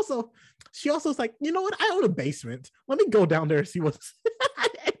 she also is like, you know what? I own a basement. Let me go down there and see what's.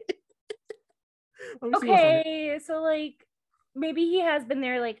 Okay, so like maybe he has been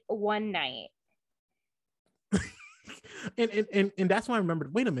there like one night. and that's why I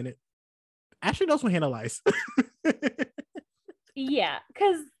remembered. Wait a minute. Ashley knows when Hannah lies. Yeah,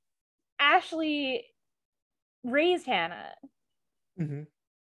 because Ashley raised Hannah. Mm-hmm.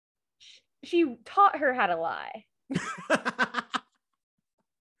 She taught her how to lie.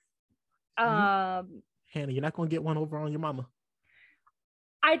 Hannah, you're not gonna get one over on your mama.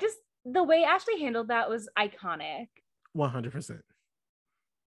 The way Ashley handled that was iconic. 100%.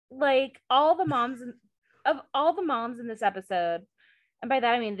 Like all the moms in this episode, and by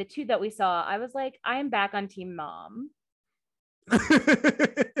that I mean the two that we saw, I was like, I am back on team mom.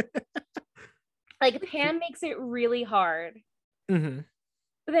 Like Pam makes it really hard. Mm-hmm.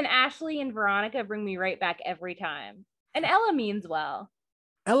 But then Ashley and Veronica bring me right back every time. And Ella means well.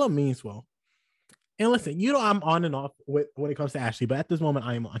 Ella means well. And listen, you know I'm on and off when it comes to Ashley, but at this moment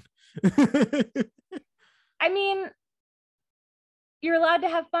I am on. I mean, you're allowed to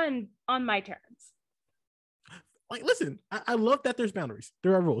have fun on my terms. Like, listen, I love that there's boundaries.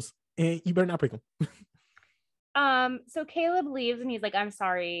 There are rules, and you better not break them. So Caleb leaves and he's like, I'm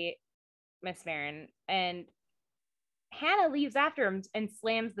sorry, Miss Marin. And Hannah leaves after him and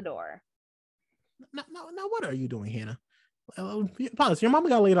slams the door. Now, what are you doing, Hannah? Pause. Your mama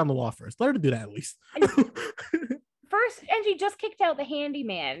got laid on the wall first. Let her do that at least. First, and she just kicked out the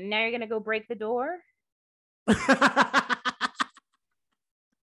handyman. Now you're gonna go break the door?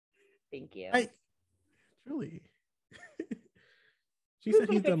 Thank you. Truly. She said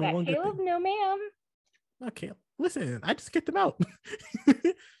he's done one good Caleb, thing. no, ma'am. Okay, listen, I just kicked him out.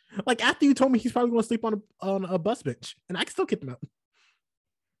 Like after you told me he's probably going to sleep on a bus bench, and I can still kick him out.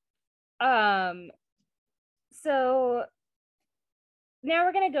 So now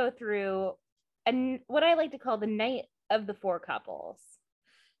we're gonna go through what I like to call the night of the four couples.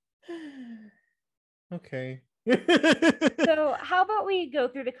 Okay. So how about we go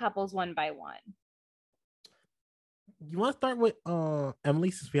through the couples one by one? You want to start with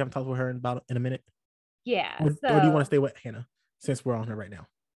Emily, since we haven't talked with her in a minute? Yeah. Or do you want to stay with Hannah since we're on her right now?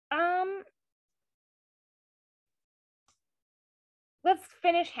 Let's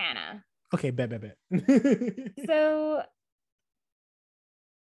finish Hannah. Okay, bet. So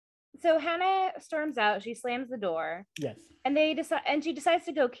Hannah storms out. She slams the door. Yes. And she decides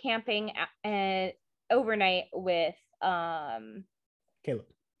to go camping overnight with Caleb.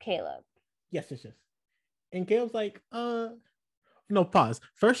 Yes. And Caleb's like, no, pause.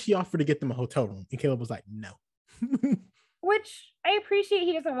 First, she offered to get them a hotel room, and Caleb was like, no. Which I appreciate.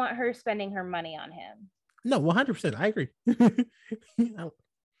 He doesn't want her spending her money on him. No, 100%. I agree.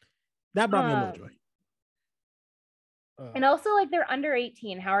 That brought me a little joy. And also, like, they're under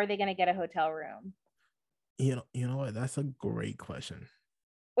 18. How are they going to get a hotel room? You know what? That's a great question.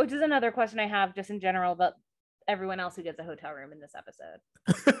 Which is another question I have just in general about everyone else who gets a hotel room in this episode.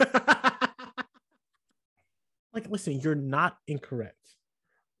 Like, listen, you're not incorrect.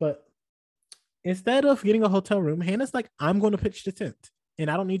 But instead of getting a hotel room, Hannah's like, I'm going to pitch the tent.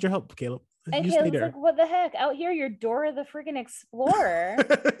 And I don't need your help, Caleb. And You Caleb's stay there. like, what the heck? Out here, you're Dora the freaking Explorer.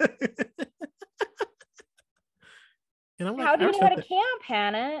 And I'm like, how do you know how to camp,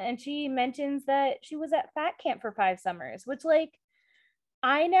 Hannah? And she mentions that she was at fat camp for 5 summers, which, like,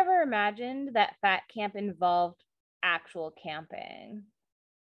 I never imagined that fat camp involved actual camping.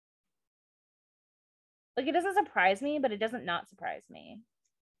 Like, it doesn't surprise me, but it doesn't not surprise me.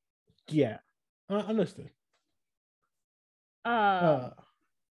 Yeah, I understood. And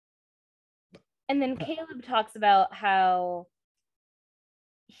then Caleb talks about how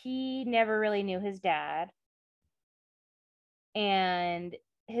he never really knew his dad. And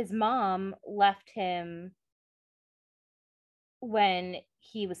his mom left him when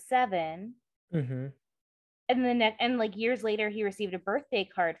he was 7. Mm-hmm. And then, and like years later, he received a birthday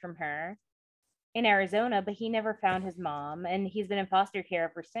card from her in Arizona, but he never found his mom, and he's been in foster care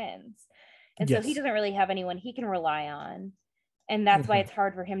ever since. And so he doesn't really have anyone he can rely on. And that's why it's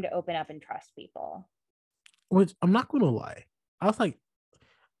hard for him to open up and trust people. Which, I'm not going to lie, I was like,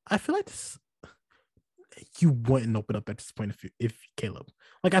 I feel like this, you wouldn't open up at this point if Caleb,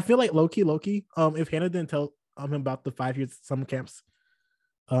 like, I feel like Loki, if Hannah didn't tell him about the 5 years summer camps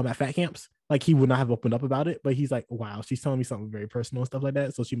at fat camps, like, he would not have opened up about it. But he's like, wow, she's telling me something very personal and stuff like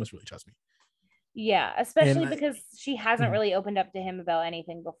that, so she must really trust me. Yeah, especially because she hasn't really opened up to him about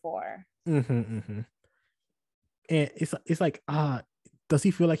anything before. And it's like, does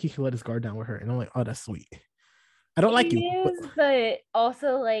he feel like he can let his guard down with her? And I'm like, oh, that's sweet. I don't like you, but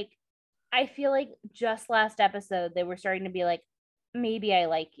also, like, I feel like just last episode they were starting to be like, maybe I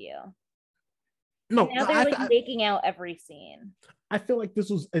like you. No, and now they're like making out every scene. I feel like this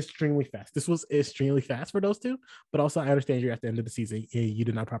was extremely fast. This was extremely fast for those two, but also I understand you're at the end of the season and you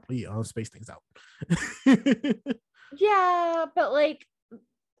did not properly space things out. Yeah, but like,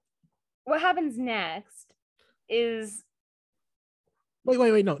 what happens next is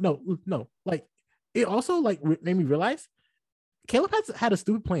wait, no. Like, it also like made me realize Caleb had a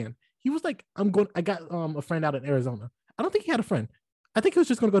stupid plan. He was like, I got a friend out in Arizona. I don't think he had a friend. I think he was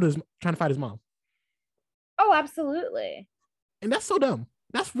just going to go to trying to find his mom. Oh, absolutely. And that's so dumb.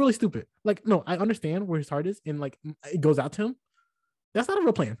 That's really stupid. Like, no, I understand where his heart is, and like, it goes out to him. That's not a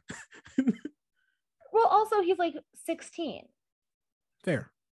real plan. Well, also, he's like 16.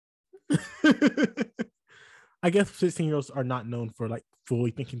 Fair. I guess 16-year-olds are not known for like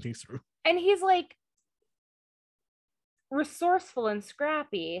fully thinking things through. And he's like resourceful and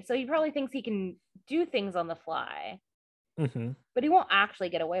scrappy, so he probably thinks he can do things on the fly. But he won't actually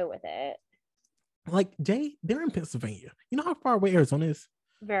get away with it. Like, Jay, they're in Pennsylvania. You know how far away Arizona is?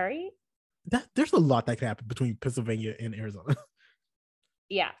 Very. There's a lot that can happen between Pennsylvania and Arizona.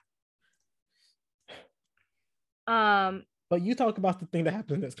 Yeah. But you talk about the thing that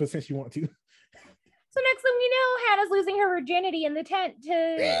happens next, since you want to. So next thing we know, Hannah's losing her virginity in the tent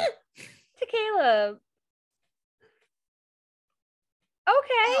to Caleb.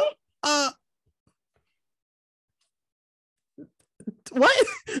 Okay. What?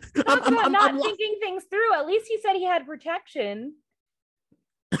 I'm not thinking things through. At least he said he had protection.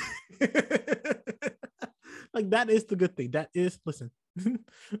 Like, that is the good thing. That is, listen,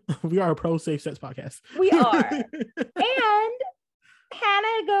 we are a pro safe sex podcast. We are. And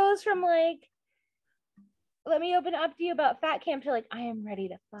Hannah goes from like, let me open up to you about fat camp to like, I am ready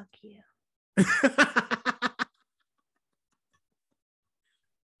to fuck you.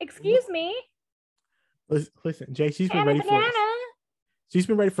 Excuse me. Listen, Jay, she's been ready for it. She's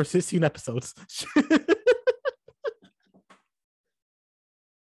been ready for 16 episodes.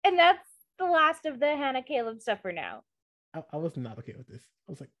 And that's the last of the Hannah Caleb stuff for now. I was not okay with this.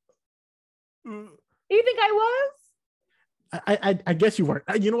 I was like, you think I was? I guess you weren't.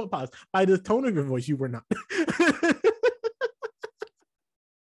 You know what? Pause. By the tone of your voice, you were not.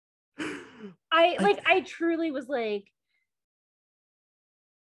 I truly was like,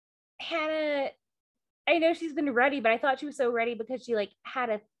 Hannah, I know she's been ready, but I thought she was so ready because she like had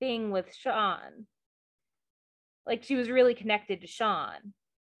a thing with Sean. Like, she was really connected to Sean.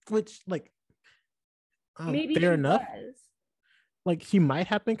 Which, like, maybe fair she enough. was. Like, she might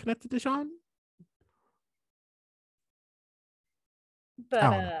have been connected to Sean.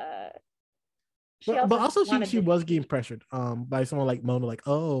 But also she was getting pressured by someone like Mona, like,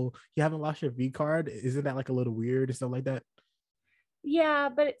 oh, you haven't lost your V card. Isn't that like a little weird and stuff like that? Yeah,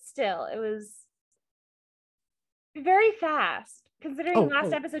 but it was very fast, considering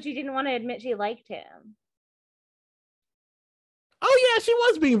last episode she didn't want to admit she liked him. Oh yeah, she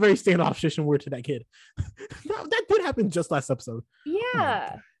was being very standoffish and weird to that kid. That did happen just last episode.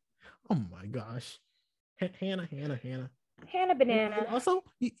 Yeah. Oh my gosh. Hannah. Hannah Banana. And also,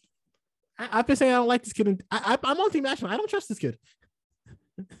 I've been saying I don't like this kid. And I'm on Team National. I don't trust this kid.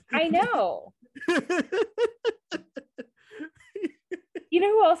 I know. You know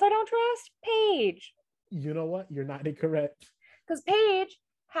who else I don't trust? Paige. You know what? You're not incorrect. Because Paige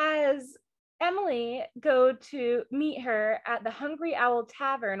has Emily go to meet her at the Hungry Owl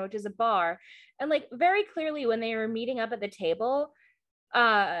Tavern, which is a bar. And like very clearly when they were meeting up at the table,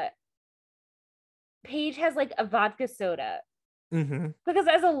 Paige has like a vodka soda because it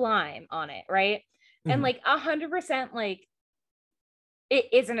has a lime on it, right? And like 100% like it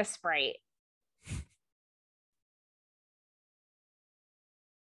isn't a Sprite.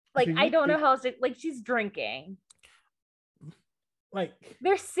 Like I don't know how else to, like she's drinking. Like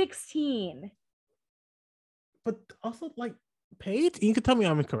they're 16. But also like Paige, you can tell me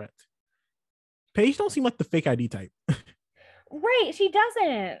I'm incorrect. Paige don't seem like the fake ID type. Right, she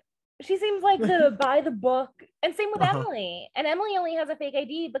doesn't. She seems like the by the book, and same with Emily. And Emily only has a fake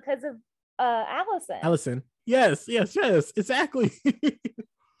ID because of Allison. Yes, exactly.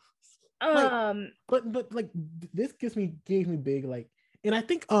 But like this gave me big like, and I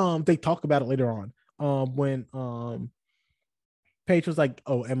think they talk about it later on when Paige was like,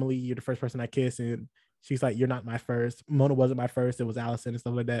 "Oh, Emily, you're the first person I kissed," and she's like, "You're not my first. Mona wasn't my first. It was Allison," and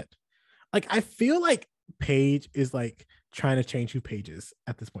stuff like that. Like I feel like Paige is like trying to change who Paige is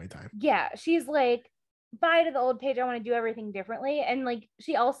at this point in time. Yeah, she's like, bye to the old Paige. I want to do everything differently. And like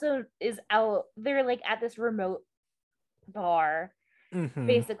she also is out. They're like at this remote bar,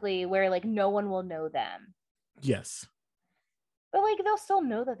 basically, where like no one will know them. Yes. But like they'll still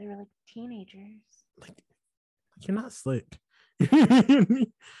know that they're like teenagers. Like you're not slick.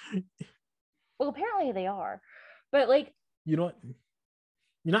 Well, apparently they are. But like, you know what?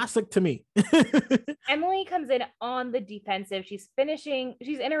 You're not slick to me. Emily comes in on the defensive. She's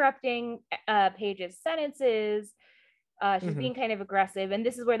interrupting Paige's sentences. She's being kind of aggressive. And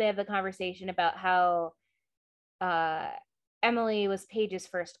this is where they have the conversation about how Emily was Paige's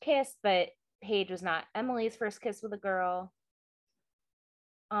first kiss, but Paige was not Emily's first kiss with a girl.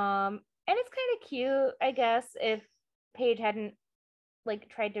 And it's kind of cute, I guess, if Paige hadn't like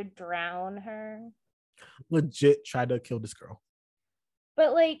tried to drown her. Legit tried to kill this girl.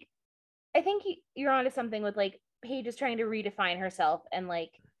 But like, I think you're onto something with like Paige is trying to redefine herself, and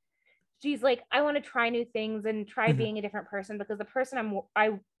like she's like, I want to try new things and try being a different person, because the person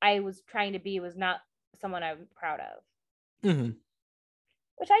I was trying to be was not someone I'm proud of.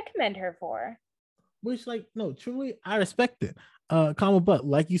 Which I commend her for. Which, like, no, truly, I respect it. But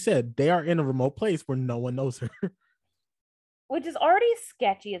like you said, they are in a remote place where no one knows her, which is already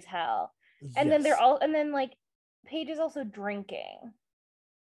sketchy as hell. And yes. then like Paige is also drinking.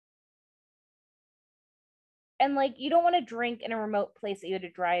 And like you don't want to drink in a remote place that you had to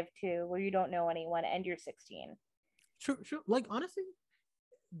drive to where you don't know anyone and you're 16. True. Like honestly,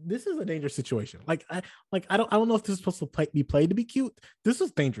 this is a dangerous situation. Like I don't know if this is supposed to be played to be cute. This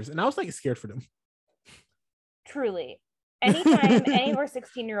was dangerous, and I was like scared for them. Truly, anytime any of our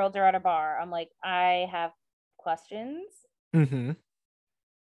 16-year-olds are at a bar, I'm like, I have questions. But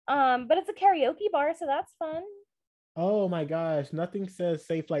it's a karaoke bar, so that's fun. Oh my gosh, nothing says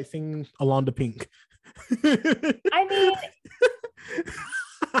safe like singing Along the Pink. I mean,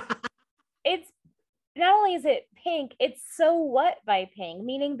 it's not only is it Pink, it's So What by Pink,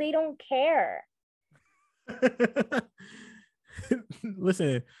 meaning they don't care.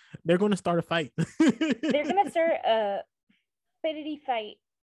 Listen, they're going to start a fight. They're going to start a fitty fight.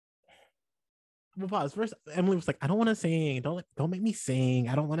 But pause. First, Emily was like, I don't want to sing. Don't make me sing.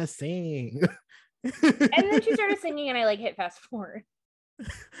 I don't want to sing. And then she started singing and I like hit fast forward.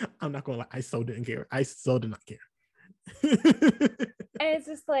 I'm not gonna lie, I so didn't care. I so did not care. And it's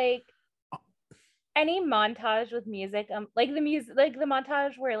just like any montage with music, like the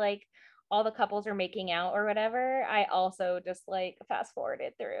montage where like all the couples are making out or whatever, I also just like fast forward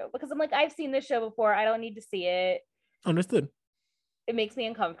it through, because I'm like, I've seen this show before. I don't need to see it. Understood. It makes me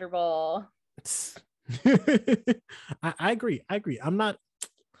uncomfortable. I agree. I don't like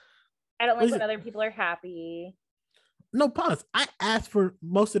when other people are happy. No, pause. I asked for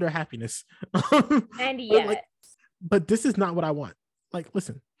most of their happiness. And yet. But this is not what I want. Like,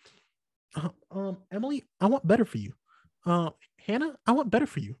 listen. Emily, I want better for you. Hannah, I want better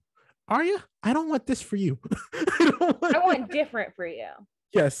for you. Arya, I don't want this for you. I want different for you.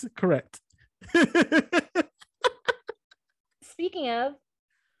 Yes, correct. Speaking of,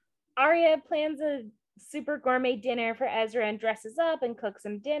 Arya plans a super gourmet dinner for Ezra and dresses up and cooks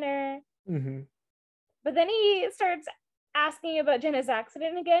him dinner. But then he starts asking about Jenna's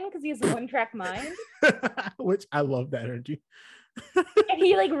accident again because he has a one-track mind. Which I love that energy. And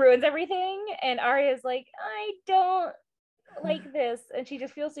he like ruins everything. And Arya's like, I don't like this. And she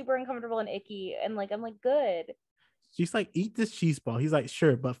just feels super uncomfortable and icky. And like, I'm like, good. She's like, eat this cheese ball. He's like,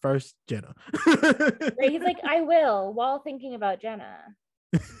 sure, but first, Jenna. Right? He's like, I will, while thinking about Jenna.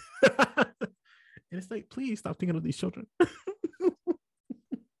 And it's like, please stop thinking of these children.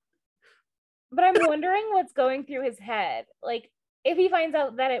 But I'm wondering what's going through his head. Like, if he finds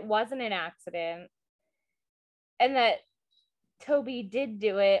out that it wasn't an accident and that Toby did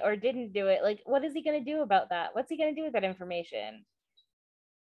do it or didn't do it, like, what is he going to do about that? What's he going to do with that information?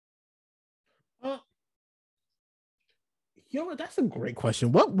 You know what? That's a great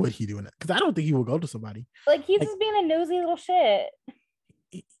question. What would he do in it? Because I don't think he will go to somebody. Like, he's just being a nosy little shit.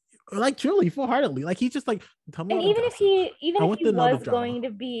 Like, truly, full-heartedly. Like, he's just like, tell me. And even if he was going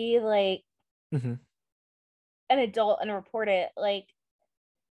to be like an adult and report it, like,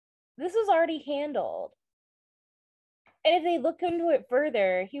 this was already handled. And if they look into it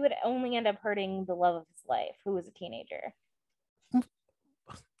further, he would only end up hurting the love of his life, who was a teenager.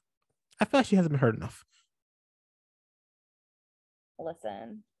 I feel like she hasn't been hurt enough.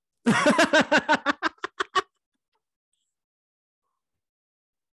 Listen. So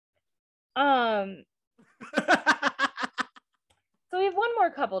we have one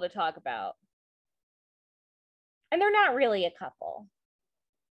more couple to talk about. And they're not really a couple,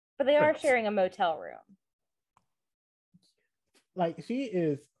 but they are sharing a motel room. Like, she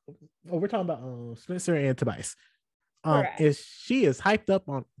is, we're talking about Spencer and Tobias. She is hyped up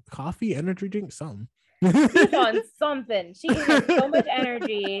on coffee, energy drink, something. She's on something. She has so much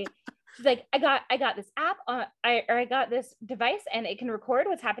energy. She's like, I got this app I got this device and it can record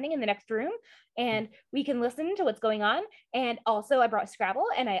what's happening in the next room and we can listen to what's going on. And also I brought Scrabble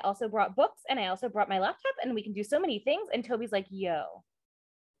and I also brought books and I also brought my laptop and we can do so many things. And Toby's like, yo,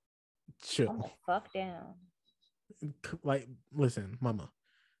 chill. Calm the fuck down. Like, listen, mama,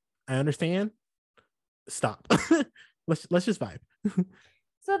 I understand. Stop. let's just vibe.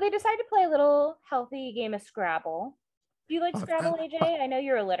 So they decide to play a little healthy game of Scrabble. Do you like Scrabble, AJ? I know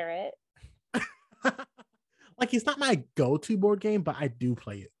you're illiterate. Like, it's not my go-to board game, but I do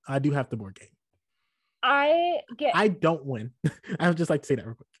play it. I do have the board game. I don't win. I would just like to say that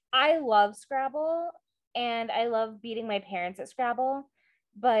real quick. I love Scrabble and I love beating my parents at Scrabble.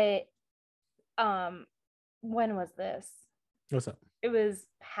 But when was this? What's up? It was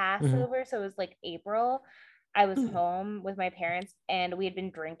Passover, so it was like April. I was home with my parents and we had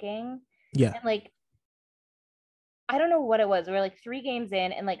been drinking. Yeah. And like, I don't know what it was. We were like 3 games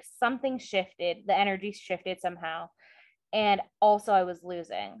in and like something shifted. The energy shifted somehow. And also I was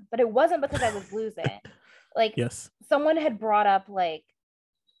losing. But it wasn't because I was losing. Like, yes, someone had brought up like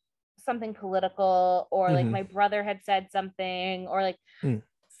something political or like my brother had said something or like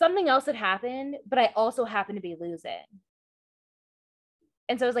something else had happened, but I also happened to be losing.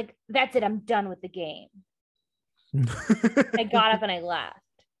 And so I was like, that's it. I'm done with the game. I got up and I left.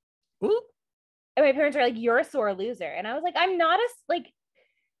 Ooh. And my parents were like, you're a sore loser. And I was like, I'm not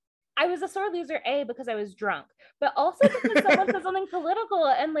I was a sore loser, A, because I was drunk, but also because someone said something political.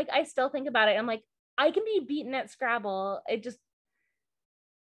 And like, I still think about it. I'm like, I can be beaten at Scrabble. It just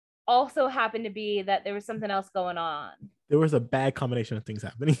also happened to be that there was something else going on. There was a bad combination of things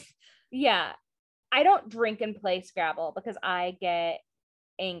happening. Yeah. I don't drink and play Scrabble because I get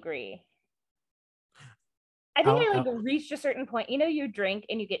angry. I think I reached a certain point. You know, you drink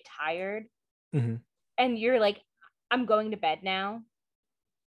and you get tired and you're like, I'm going to bed now.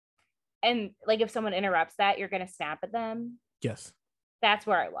 And like, if someone interrupts that, you're going to snap at them. Yes. That's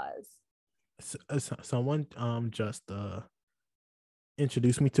where I was. Someone just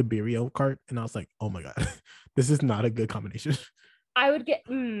introduced me to Mario Kart and I was like, oh my God, this is not a good combination. I would get,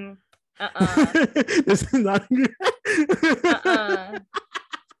 this is not good.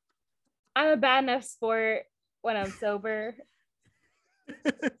 I'm a bad enough sport when I'm sober.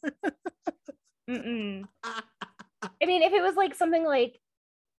 I mean, if it was like something like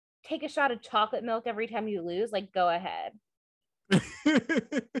take a shot of chocolate milk every time you lose, like, go ahead.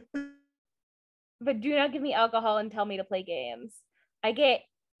 But do not give me alcohol and tell me to play games. I get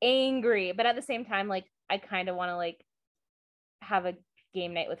angry, but at the same time, like, I kind of want to like have a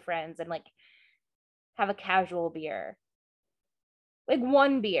game night with friends and like have a casual beer. Like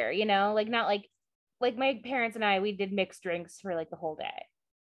one beer, you know, like not like my parents and I, we did mixed drinks for like the whole day.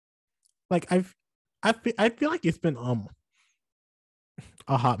 Like I feel like it's been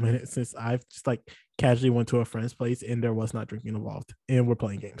a hot minute since I've just like casually went to a friend's place and there was not drinking involved and we're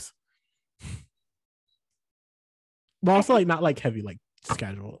playing games. But also like not like heavy, like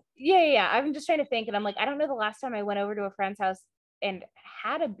schedule. Yeah. I'm just trying to think, and I'm like, I don't know the last time I went over to a friend's house and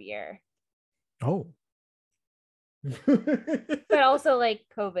had a beer. Oh. But also like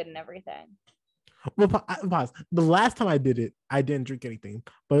COVID and everything. Well, pause. The last time I did it, I didn't drink anything,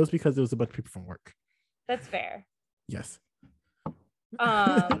 but it was because there was a bunch of people from work. That's fair. Yes.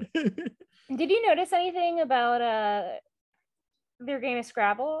 Did you notice anything about their game of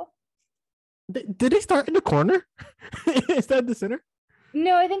Scrabble? Did they start in the corner instead of the center?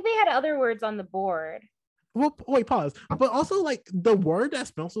 No, I think they had other words on the board. Well, wait, pause. But also, like the word that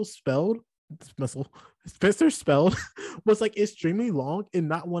Spencer spelled was like extremely long and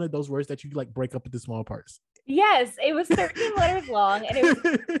not one of those words that you like break up into small parts. Yes, it was 13 letters long, and it was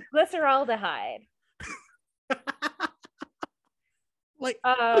glyceraldehyde. Like,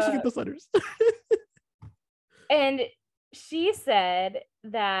 how'd you get those letters? And she said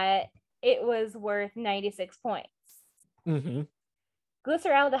that it was worth 96 points. Mm-hmm.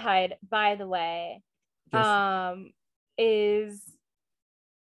 Glyceraldehyde, by the way, Yes. is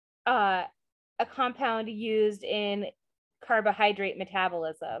a compound used in carbohydrate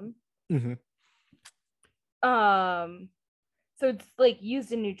metabolism. Mm-hmm. So it's like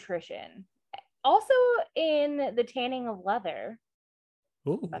used in nutrition. Also in the tanning of leather.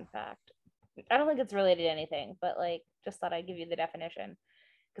 Ooh. Fun fact. I don't think it's related to anything, but like just thought I'd give you the definition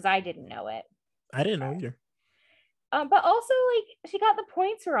because I didn't know it. I didn't know either. But also like she got the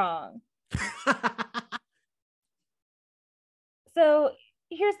points wrong. So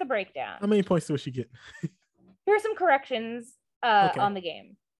here's the breakdown. How many points does she get? Here's some corrections Okay. on the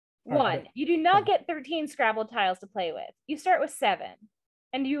game. All One, right. you do not get 13 Scrabble tiles to play with. You start with 7,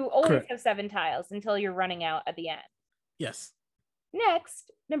 and you always Correct. have 7 tiles until you're running out at the end. Yes.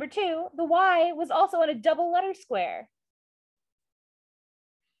 Next, number 2, the Y was also on a double letter square.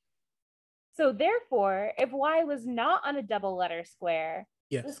 So therefore, if Y was not on a double letter square,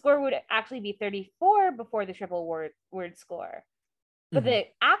 yes, the score would actually be 34 before the triple word score. But the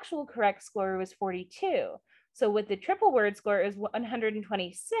actual correct score was 42. So with the triple word score, it was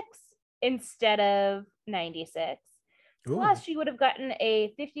 126 instead of 96. Ooh. Plus, she would have gotten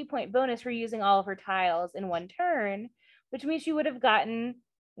a 50-point bonus for using all of her tiles in one turn, which means she would have gotten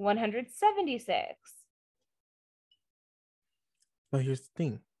 176. But here's the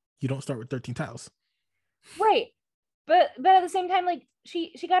thing. You don't start with 13 tiles. Right. But at the same time, like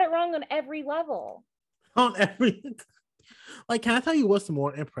she got it wrong on every level. On every like, can I tell you what's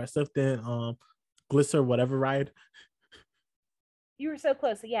more impressive than Glisser whatever ride? You were so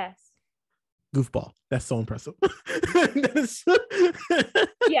close, yes. Goofball. That's so impressive.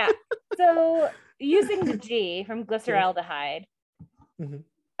 Yeah. So using the G from glyceraldehyde,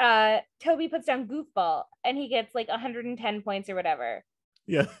 Toby puts down goofball and he gets like 110 points or whatever.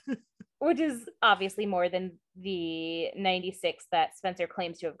 Yeah. Which is obviously more than the 96 that Spencer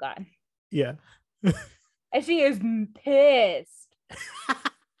claims to have gotten. Yeah. And she is pissed. I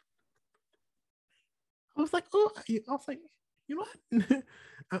was like, you know what?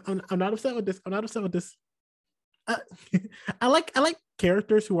 I'm not upset with this. I'm not upset with this. I like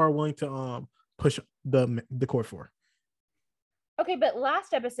characters who are willing to push the core for. Okay, but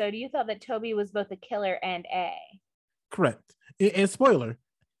last episode you thought that Toby was both a killer and A. Correct. And spoiler,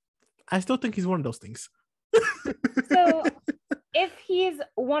 I still think he's one of those things. So if he's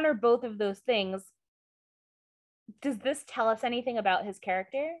one or both of those things, does this tell us anything about his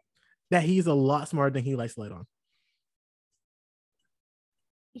character? That he's a lot smarter than he likes to let on.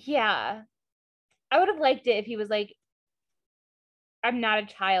 Yeah. I would have liked it if he was like, I'm not a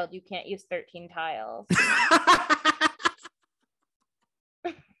child. You can't use 13 tiles.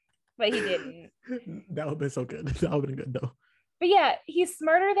 But he didn't. That would have been so good. That would have been good though. But yeah, he's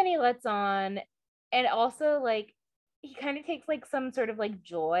smarter than he lets on. And also like he kind of takes like some sort of like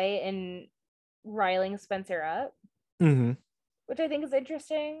joy in riling Spencer up. Mm-hmm. Which I think is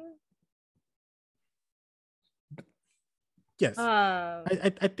interesting. Yes.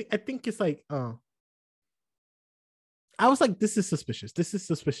 I think it's like I was like, this is suspicious. This is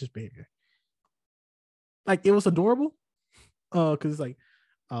suspicious behavior. Like it was adorable. Because it's like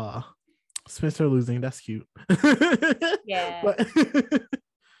Spencer losing, that's cute. Yeah.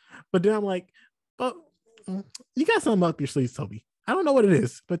 But then I'm like, oh, you got something up your sleeves, Toby. I don't know what it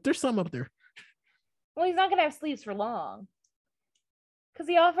is, but there's something up there. Well, he's not gonna have sleeves for long. Because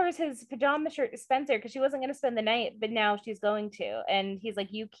he offers his pajama shirt to Spencer because she wasn't going to spend the night, but now she's going to. And he's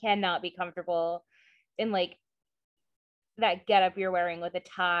like, you cannot be comfortable in like that getup you're wearing with a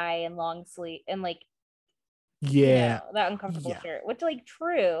tie and long sleeve and like, yeah, that uncomfortable shirt. Which like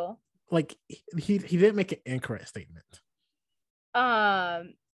true. Like he didn't make an incorrect statement.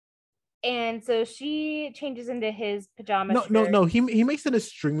 And so she changes into his pajama No, shirt. no, no. He makes an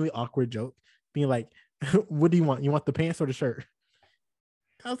extremely awkward joke, being like, "What do you want? You want the pants or the shirt?"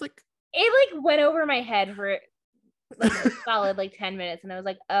 I was like, it like went over my head for like a solid like 10 minutes, and I was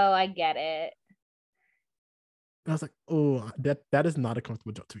like, oh, I get it. I was like, oh, that is not a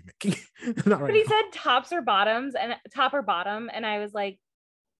comfortable joke to be making. Not right But he now. said tops or bottoms and top or bottom, and I was like,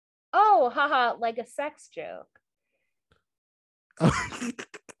 oh, haha, like a sex joke.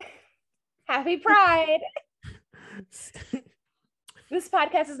 Happy Pride. This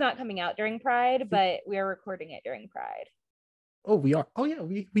podcast is not coming out during Pride, but we are recording it during Pride. Oh, we are. Oh yeah,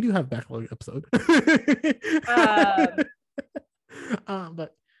 we do have a backlog episode. But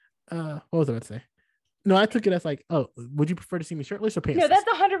what was I about to say? No, I took it as like, oh, would you prefer to see me shirtless or pantsless? No, that's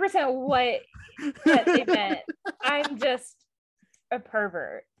 100% what it meant. I'm just a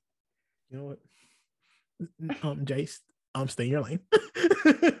pervert. You know what? Jace, stay in your lane.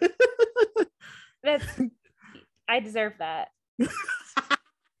 I deserve that. But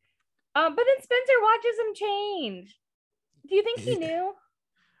then Spencer watches him change. Do you think he knew?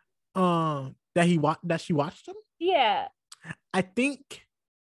 That she watched him? Yeah. I think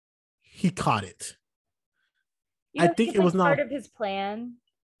he caught it. I think it was not part of his plan.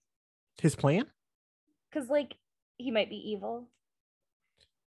 His plan? Because like he might be evil.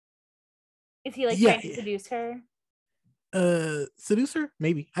 Is he like trying to seduce her? Seduce her?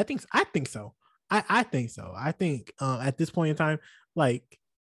 Maybe. I think so. I think so. I think at this point in time, like,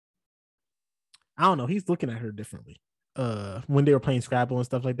 I don't know, he's looking at her differently. When they were playing Scrabble and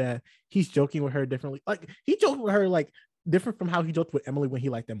stuff like that, he's joking with her differently. Like, he joked with her like different from how he joked with Emily when he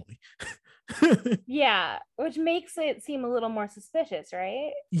liked Emily. Yeah, which makes it seem a little more suspicious,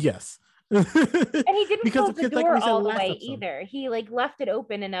 right? Yes. And he didn't close the door like all the way either. He like left it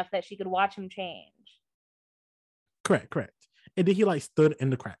open enough that she could watch him change. Correct. And then he like stood in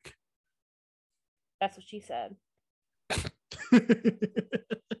the crack. That's what she said.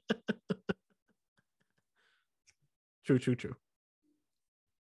 True.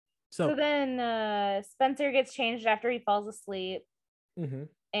 So then Spencer gets changed after he falls asleep. Mm-hmm.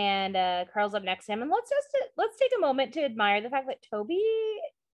 And Carl's up next to him. And let's take a moment to admire the fact that Toby,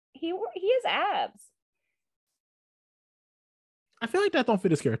 he has abs. I feel like that don't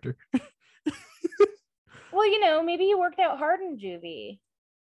fit his character. Well, maybe he worked out hard in juvie.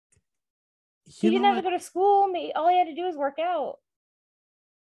 He didn't have to go to school. All he had to do was work out.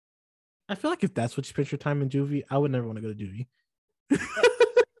 I feel like if that's what you spent your time in juvie, I would never want to go to juvie.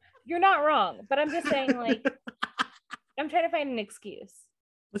 You're not wrong, but I'm just saying, like, I'm trying to find an excuse.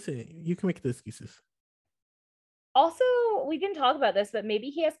 Listen, you can make the excuses. Also, we didn't talk about this, but maybe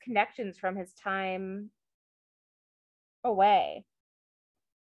he has connections from his time away.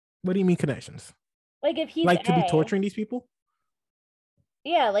 What do you mean connections? Like if he's like to be torturing these people?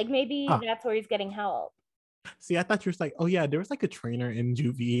 Yeah, like maybe that's where he's getting help. See, I thought you were like, oh yeah, there was like a trainer in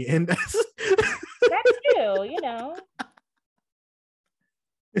juvie, and that's that too,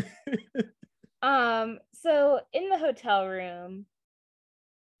 So in the hotel room,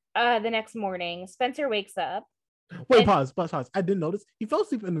 the next morning, Spencer wakes up. Wait, pause. I didn't notice he fell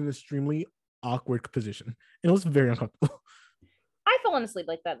asleep in an extremely awkward position, and it was very uncomfortable. I've fallen asleep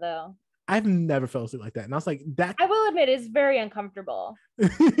like that though. I've never fell asleep like that, and I was like, that. I will admit, it's very uncomfortable.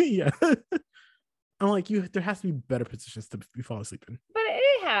 Yeah, I'm like, there has to be better positions to be fall asleep in. But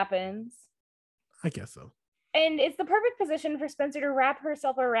it happens. I guess so. And it's the perfect position for Spencer to wrap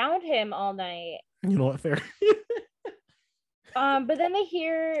herself around him all night. You know what? Fair. But then they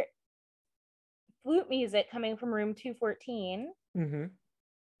hear flute music coming from room 214. Mm-hmm.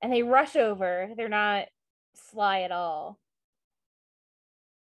 And they rush over. They're not sly at all.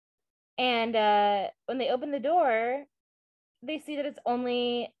 And when they open the door, they see that it's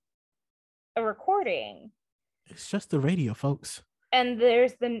only a recording. It's just the radio, folks. And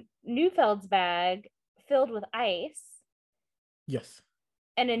there's the Neufeld's bag filled with ice. Yes.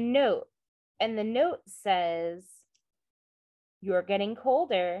 And a note. And the note says, "You're getting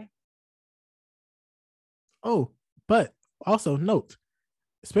colder." Oh, but also note,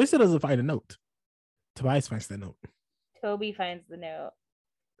 Spencer doesn't find a note. Tobias finds the note. Toby finds the note.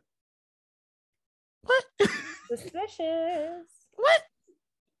 What? Suspicious. What?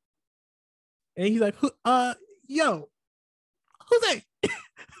 And he's like, yo, who's that?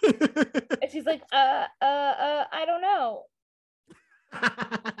 And she's like, I don't know.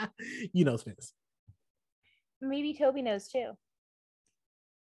 You know, Spence. Maybe Toby knows too.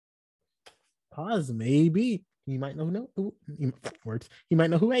 Pause. Maybe he might know who. Words. He might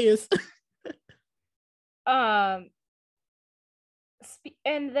know who he is. And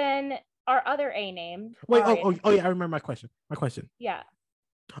then our other A name. Wait. Oh yeah. I remember my question. Yeah.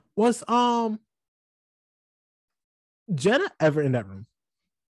 Was Jenna ever in that room?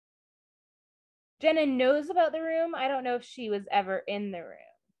 Jenna knows about the room. I don't know if she was ever in the room.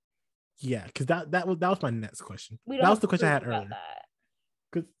 Yeah, because that was my next question. We don't That was have the question I proof had about earlier. that.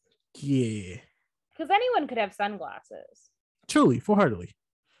 Cause yeah, Because anyone could have sunglasses. truly, full heartedly.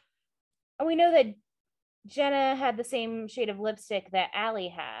 And we know that Jenna had the same shade of lipstick that Allie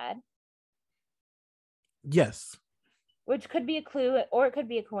had, Yes. which could be a clue or it could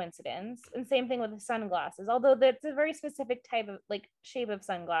be a coincidence. And same thing with the sunglasses, although that's a very specific type of like shape of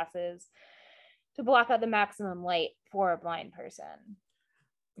sunglasses to block out the maximum light for a blind person.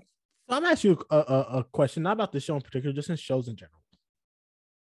 So I'm asking you a question, not about the show in particular, just in shows in general.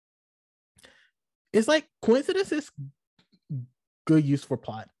 It's like coincidence is good use for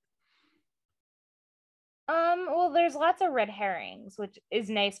plot. Well, there's lots of red herrings, which is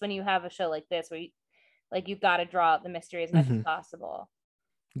nice when you have a show like this where you've got to draw out the mystery as much as possible.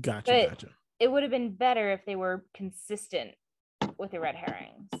 Gotcha, But gotcha. it would have been better if they were consistent with the red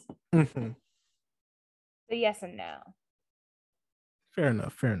herrings. So yes and no. Fair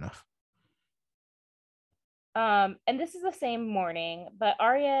enough. Fair enough. And this is the same morning, but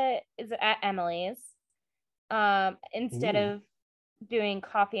Arya is at Emily's. Instead Ooh. of doing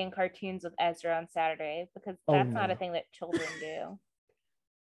coffee and cartoons with Ezra on Saturday, because Oh that's not a no. thing that children do.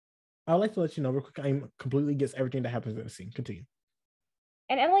 I would like to let you know real quick. I'm completely against everything that happens in the scene. Continue.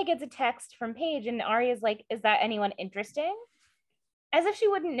 And Emily gets a text from Paige, and Arya's like, "Is that anyone interesting?" As if she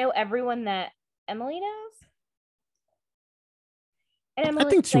wouldn't know everyone that Emily knows. And I Emily's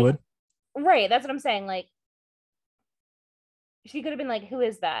think she like, would. right, that's what I'm saying. Like, she could have been like, "Who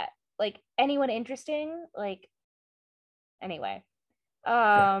is that? Like, anyone interesting?" Like, anyway.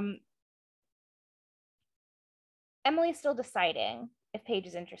 Okay. Emily's still deciding if Paige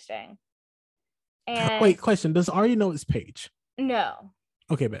is interesting. And Wait, question. Does Arya know it's Paige? no.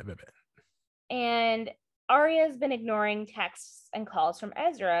 Okay, bet. And Arya's been ignoring texts and calls from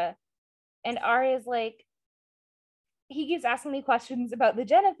Ezra. And Arya's like, he keeps asking me questions about the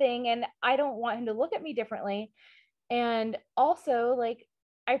Jenna thing, and I don't want him to look at me differently. And also, like,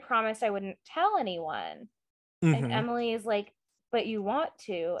 I promised I wouldn't tell anyone. And Emily is like, but you want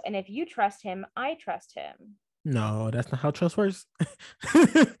to. And if you trust him, I trust him. No, that's not how trust works.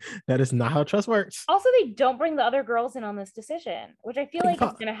 That is not how trust works. Also, they don't bring the other girls in on this decision, which I feel like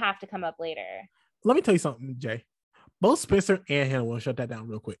is going to have to come up later. Let me tell you something, Jay. Both Spencer and Hannah will shut that down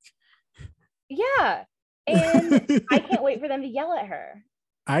real quick. Yeah. And I can't wait for them to yell at her.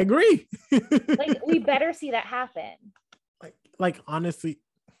 I agree. Like, we better see that happen. Like honestly,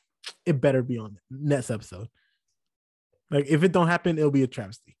 it better be on next episode. Like, if it don't happen, it'll be a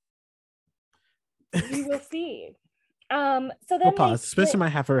travesty. We will see. So then well, pause. Spencer might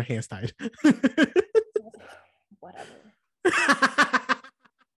have her hands tied. Whatever.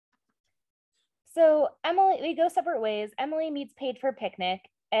 So Emily, we go separate ways. Emily meets Paige for a picnic,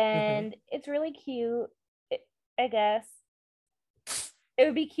 and it's really cute. I guess it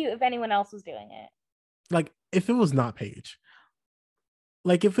would be cute if anyone else was doing it. Like, if it was not Paige.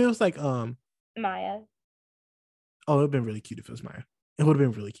 Like, if it was like Maya. Oh, it would have been really cute if it was Maya. It would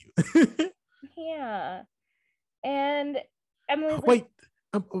have been really cute. Yeah. And Emily's wait.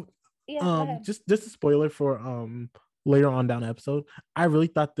 Just a spoiler for later on down the episode. I really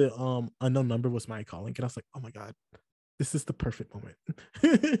thought the unknown number was Maya calling, and I was like, oh my god, this is the perfect moment.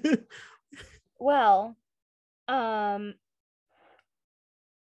 Well,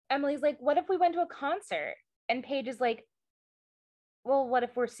 Emily's like, what if we went to a concert? And Paige is like, well, what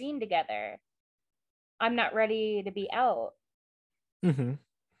if we're seen together? I'm not ready to be out.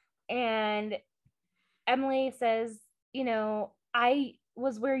 And Emily says, you know, I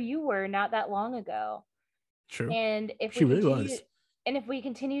was where you were not that long ago. True. And if she really was. And if we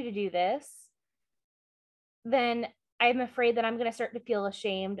continue to do this, then I'm afraid that I'm going to start to feel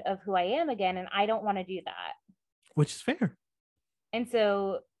ashamed of who I am again. And I don't want to do that. Which is fair. And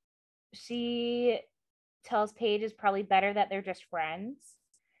so she tells Paige it's probably better that they're just friends.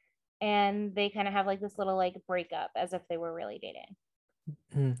 And they kind of have like this little like breakup as if they were really dating.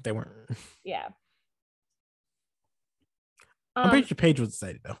 They weren't. Yeah. I'm pretty sure Paige was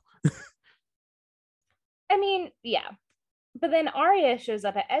excited though. I mean, yeah. But then Arya shows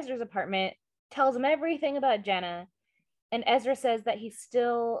up at Ezra's apartment, tells him everything about Jenna, and Ezra says that he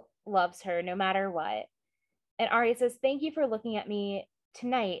still loves her no matter what. And Arya says, thank you for looking at me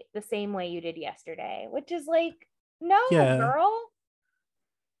tonight the same way you did yesterday, which is like, no, girl.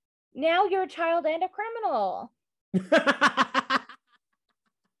 Now you're a child and a criminal.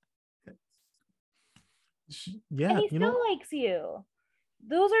 Yeah, and he still likes you.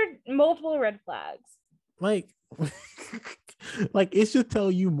 Those are multiple red flags. Like, Like it should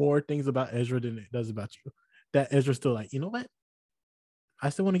tell you more things about Ezra than it does about you. That Ezra's still like, you know what? I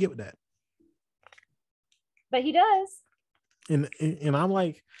still want to get with that. But he does. And I'm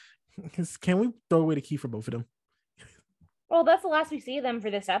like, can we throw away the key for both of them? Well, that's the last we see of them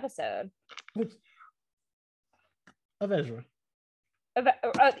for this episode. Of Ezra.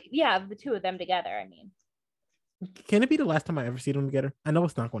 Yeah, the two of them together, I mean. Can it be the last time I ever see them together? I know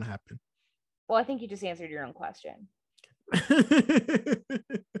it's not going to happen. Well, I think you just answered your own question.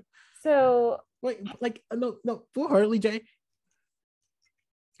 So wait, like no, for Hurley J.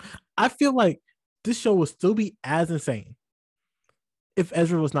 I feel like this show will still be as insane if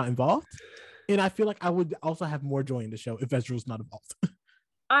Ezra was not involved. And I feel like I would also have more joy in the show if Ezra was not involved.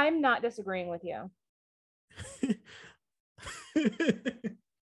 I'm not disagreeing with you.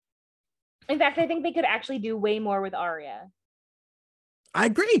 In fact, I think they could actually do way more with Arya. I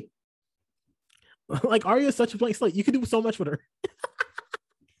agree. Like Arya is such a blank slate. You could do so much with her.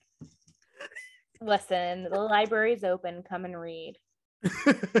 Listen, the library's open. Come and read.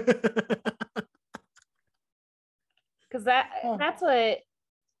 Because that's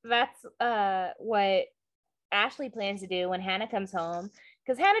what Ashley plans to do when Hannah comes home.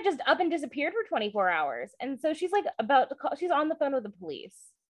 Because Hannah just up and disappeared for 24 hours, and so she's like about to call. She's on the phone with the police.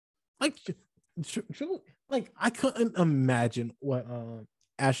 Like I couldn't imagine what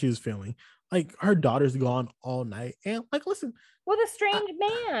Ashley is feeling. Like her daughter's gone all night, and like listen, with a strange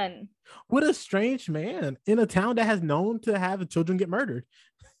man. With a strange man in a town that has known to have children get murdered.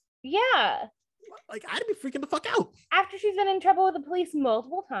 Yeah. Like I'd be freaking the fuck out. After she's been in trouble with the police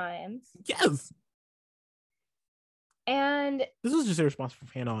multiple times. Yes. And this was just irresponsible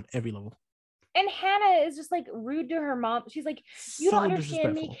for Hannah on every level. And Hannah is just like rude to her mom. She's like, you don't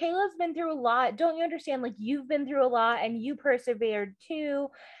understand me. Kayla's been through a lot. Don't you understand? Like, you've been through a lot and you persevered too.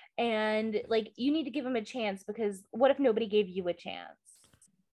 And like, you need to give him a chance because what if nobody gave you a chance?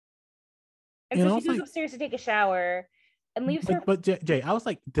 And so she goes upstairs to take a shower and leaves her. But Jay, I was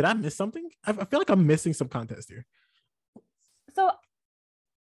like, did I miss something? I feel like I'm missing some context here. So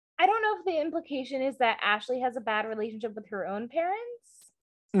I don't know if the implication is that Ashley has a bad relationship with her own parents.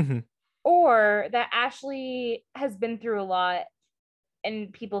 Mm-hmm. Or that Ashley has been through a lot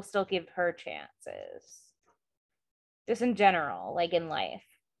and people still give her chances. Just in general, like in life.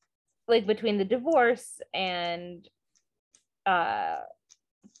 Like between the divorce and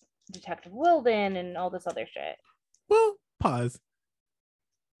Detective Wilden and all this other shit. Well, pause.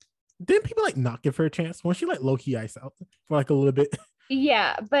 Didn't people like not give her a chance? Wasn't she like low-key ice out for like a little bit?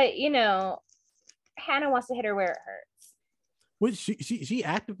 Yeah, but you know, Hannah wants to hit her where it hurts. Which she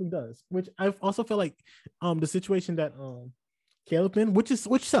actively does. Which I also feel like the situation that Caleb in, which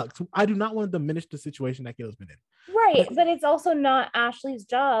sucks. I do not want to diminish the situation that Caleb's been in. Right, but it's also not Ashley's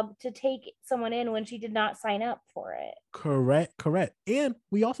job to take someone in when she did not sign up for it. Correct. And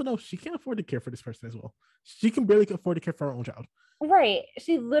we also know she can't afford to care for this person as well. She can barely afford to care for her own child. Right.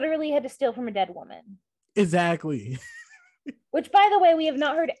 She literally had to steal from a dead woman. Exactly. Which, by the way, we have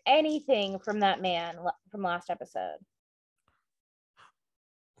not heard anything from that man from last episode.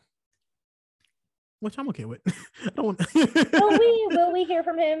 Which I'm okay with. I don't want. will we hear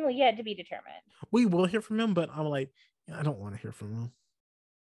from him? Yet to be determined. We will hear from him, but I'm like, I don't want to hear from him.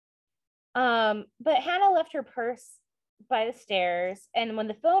 But Hannah left her purse by the stairs, and when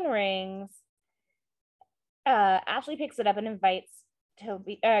the phone rings, Ashley picks it up and invites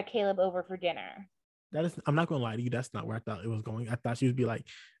Caleb over for dinner. I'm not gonna lie to you, that's not where I thought it was going. I thought she would be like,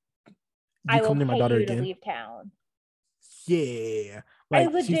 I will pay you to leave town. Yeah. Like,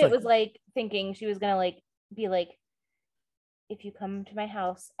 I legit was like thinking she was gonna like be like, if you come to my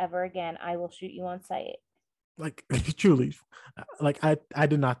house ever again, I will shoot you on sight. Like truly, like I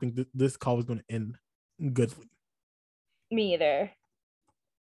did not think this call was going to end goodly. Me either.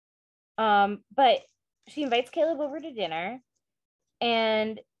 But she invites Caleb over to dinner,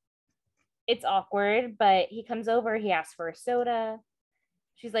 and it's awkward. But he comes over. He asks for a soda.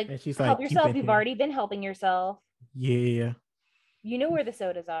 She's like, help yourself. You've already been helping yourself. Yeah. You know where the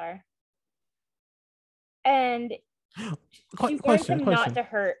sodas are. And she wants him not to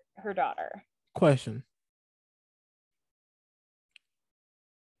hurt her daughter. Question.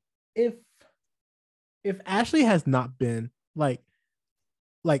 If Ashley has not been like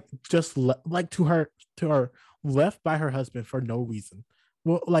just to her left by her husband for no reason,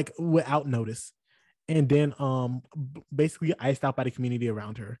 well, like without notice, and then basically iced out by the community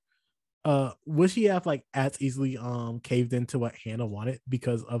around her, would she have like as easily caved into what Hannah wanted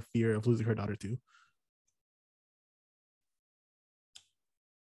because of fear of losing her daughter too?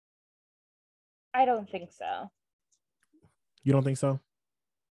 I don't think so. You don't think so?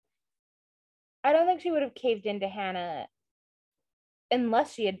 I don't think she would have caved into Hannah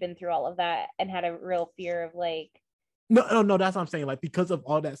unless she had been through all of that and had a real fear of like. No. That's what I'm saying. Like, because of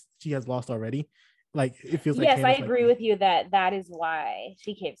all that she has lost already, like it feels like Yes, I Hannah's like, agree with you that is why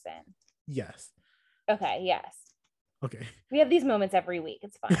she caves in. yes. Okay, yes. Okay. We have these moments every week.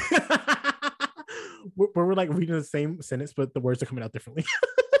 It's fine. We're like reading the same sentence, but the words are coming out differently.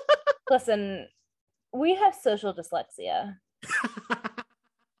 Listen, we have social dyslexia.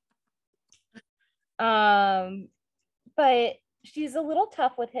 But she's a little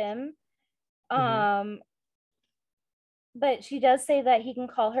tough with him. But she does say that he can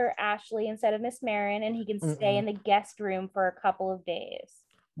call her Ashley instead of Miss Marin, and he can stay in the guest room for a couple of days.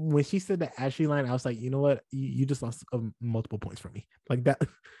 When she said the Ashley line, I was like, you know what? You just lost multiple points for me. Like that,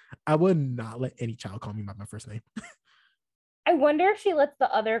 I would not let any child call me by my first name. I wonder if she lets the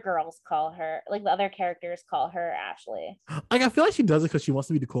other girls call her, like the other characters call her Ashley. Like, I feel like she does it because she wants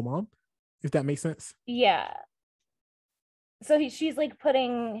to be the cool mom, if that makes sense. Yeah. So she's like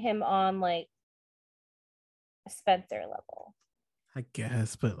putting him on like Spencer level. I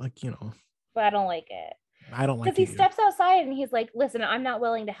guess, but like, you know. But I don't like it. I don't like it. Because he steps outside and he's like, listen, I'm not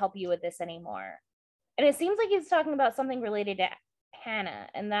willing to help you with this anymore. And it seems like he's talking about something related to Hannah,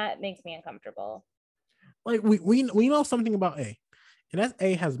 and that makes me uncomfortable. Like, we know something about A, and that's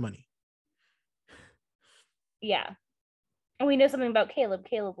A has money. Yeah. And we know something about Caleb.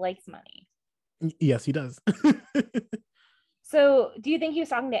 Caleb likes money. Yes, he does. So do you think he was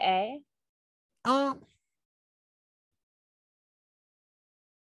talking to A?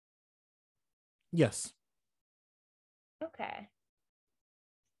 Yes. Okay.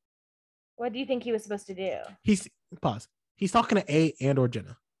 What do you think he was supposed to do? He's talking to A and or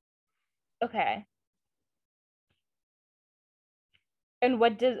Jenna. Okay. And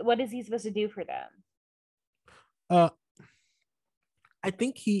what is he supposed to do for them? I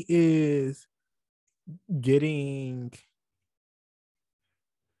think he is getting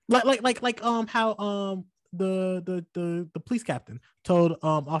how the police captain told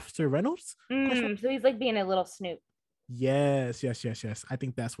Officer Reynolds. So he's like being a little snoop. Yes. I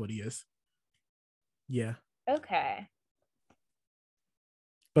think that's what he is. Yeah. Okay.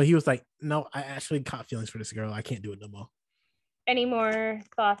 But he was like, no, I actually caught feelings for this girl. I can't do it no more. Any more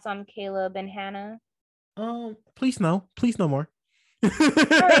thoughts on Caleb and Hannah? Please no more. All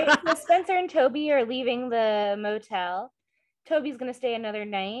right. So Spencer and Toby are leaving the motel. Toby's gonna stay another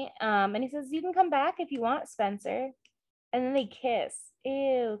night. And he says, you can come back if you want, Spencer. And then they kiss.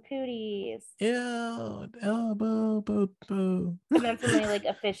 Ew, cooties. Ew, boo. And that's when they like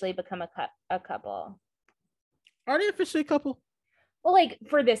officially become a couple. Are they officially a couple? Well, like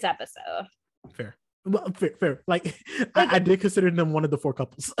for this episode. Fair. Well, fair. Like I did consider them one of the 4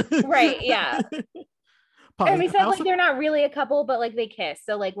 couples. Right, yeah. And we said like they're not really a couple, but like they kiss.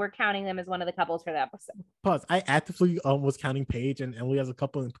 So like we're counting them as one of the couples for the episode. Pause. I actively was counting Paige and Emily as a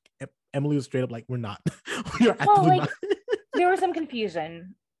couple, and Emily was straight up like, we're not. We are actively not. There was some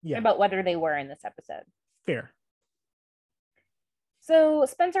confusion about whether they were in this episode. Fair. So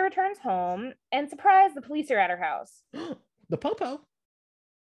Spencer returns home, and surprise, the police are at her house. The popo.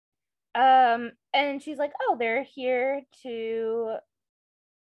 And she's like, oh, they're here to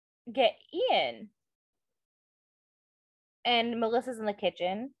get Ian. And Melissa's in the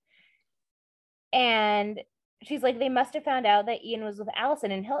kitchen. And she's like, they must have found out that Ian was with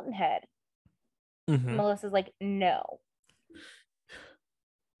Allison in Hilton Head. Melissa's like, no.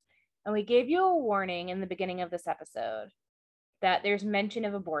 And we gave you a warning in the beginning of this episode that there's mention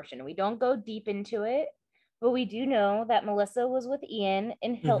of abortion. We don't go deep into it, but we do know that Melissa was with Ian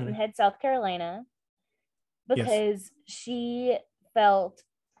in Hilton Head, South Carolina, because she felt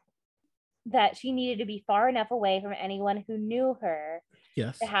that she needed to be far enough away from anyone who knew her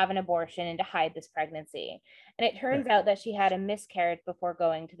to have an abortion and to hide this pregnancy. And it turns out that she had a miscarriage before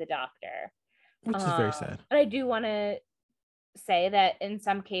going to the doctor. Which is very sad. And I do want to say that in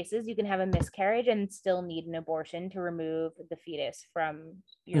some cases you can have a miscarriage and still need an abortion to remove the fetus from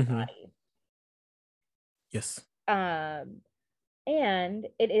your body. Yes. And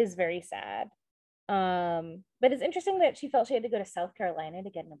it is very sad. But it's interesting that she felt she had to go to South Carolina to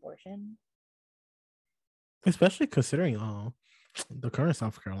get an abortion. Especially considering the current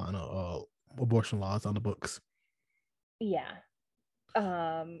South Carolina abortion laws on the books. Yeah.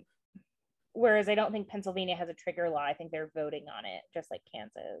 Whereas I don't think Pennsylvania has a trigger law. I think they're voting on it, just like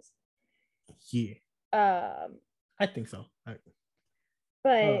Kansas. Yeah. I think so.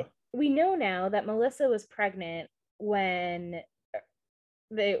 But we know now that Melissa was pregnant when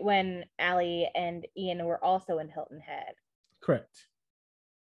Allie and Ian were also in Hilton Head. Correct.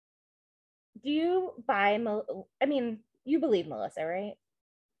 Do you buy? I mean, you believe Melissa, right?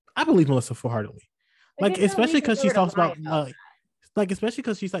 I believe Melissa full-heartedly. Like, especially because she talks about Like, especially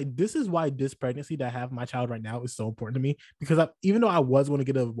because she's like, this is why this pregnancy that I have my child right now is so important to me, because even though I was going to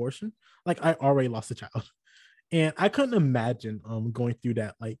get an abortion, like I already lost a child, and I couldn't imagine going through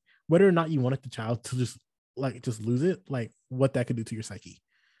that, like whether or not you wanted the child to just lose it, like what that could do to your psyche.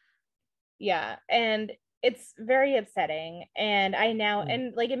 Yeah, and it's very upsetting. And I now,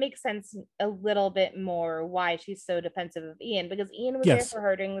 and like, it makes sense a little bit more why she's so defensive of Ian, because Ian was there Yes. for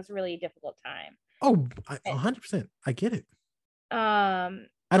her during this really difficult time. Oh, 100%. I get it. Um,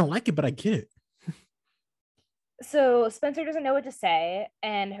 I don't like it, but I get it. So Spencer doesn't know what to say,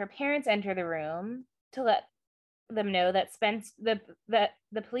 and her parents enter the room to let them know that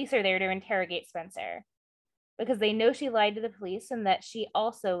the police are there to interrogate Spencer, because they know she lied to the police and that she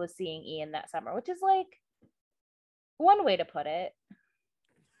also was seeing Ian that summer, which is like one way to put it.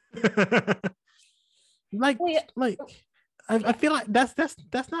 like well, yeah. like I feel like that's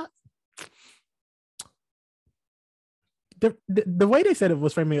not the way they said it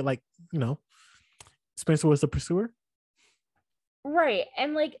was framing it like, Spencer was the pursuer. Right.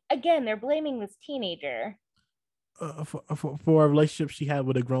 And like, again, they're blaming this teenager For a relationship she had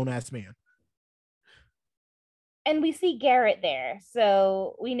with a grown-ass man. And we see Garrett there,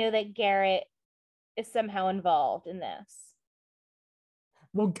 so we know that Garrett is somehow involved in this.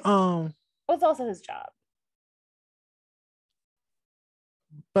 Well, it's also his job.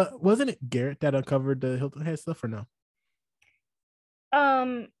 But wasn't it Garrett that uncovered the Hilton Head stuff, or no?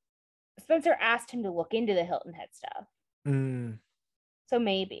 Spencer asked him to look into the Hilton Head stuff. So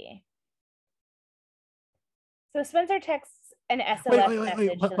maybe. So Spencer texts an SOS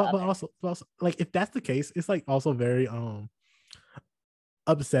message. But also, like, if that's the case, it's like also very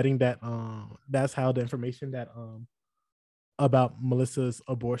upsetting that that's how the information that about Melissa's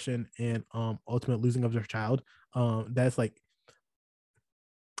abortion and ultimate losing of their child, that's like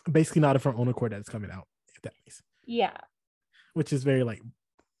basically not of her own accord that it's coming out, if that makes sense. Yeah. Which is very like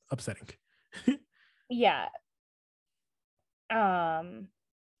upsetting. Yeah. I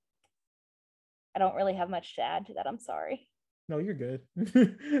don't really have much to add to that. I'm sorry. No, you're good.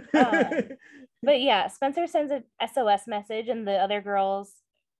 But yeah, Spencer sends an SOS message, and the other girls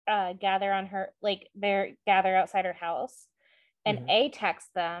gather on her, like they gather outside her house, and A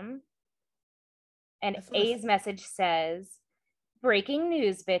texts them, and SOS. A's message says, "Breaking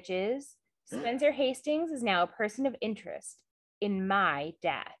news, bitches. Spencer Hastings is now a person of interest in my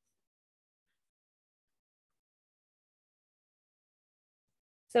death."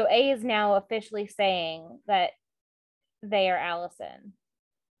 So A is now officially saying that they are Allison.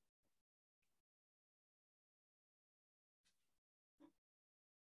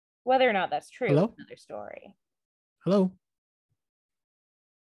 Whether or not that's true is another story. Hello?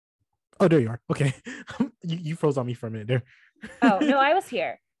 Oh, there you are. Okay. you froze on me for a minute there. Oh, no, I was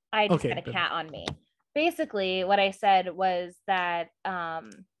here. I just had a cat on me. Basically, what I said was that A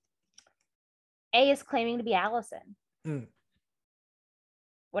is claiming to be Allison.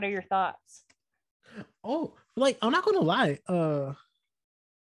 What are your thoughts? Oh, like, I'm not gonna lie.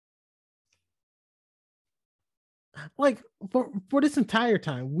 Like, for this entire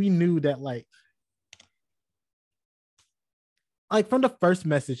time, we knew that like from the first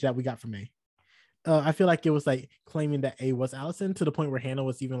message that we got from A, I feel like it was like claiming that A was Allison, to the point where Hannah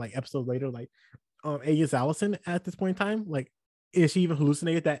was even like episodes later, like, A is Allison at this point in time. Like, is she even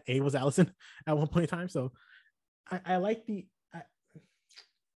hallucinated that A was Allison at one point in time? So I like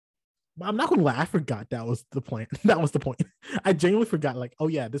but I'm not gonna lie, I forgot that was the plan. That was the point. I genuinely forgot, like, oh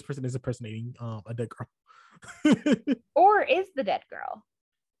yeah, this person is impersonating a dead girl. Or is the dead girl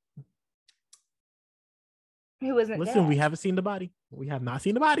who isn't Listen, dead. We haven't seen the body. We have not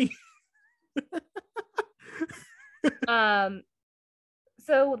seen the body.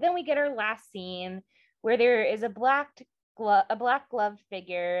 So then we get our last scene where there is a black gloved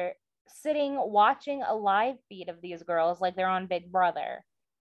figure sitting watching a live feed of these girls like they're on Big Brother.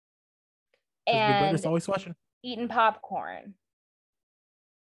 And Big Brother's always watching. Eating popcorn.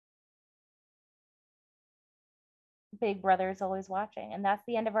 Big Brother is always watching. And that's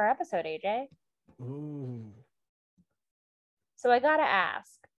the end of our episode, AJ. Ooh. So I gotta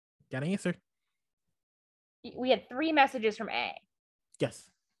ask. Gotta answer. We had 3 messages from A.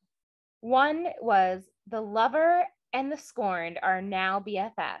 Yes. One was, the lover and the scorned are now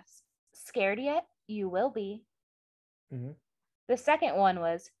BFFs. Scared yet? You will be. The second one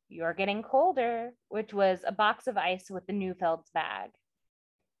was, you're getting colder, which was a box of ice with the Neufeld's bag.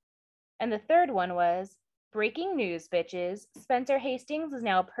 And the third one was, breaking news, bitches. Spencer Hastings is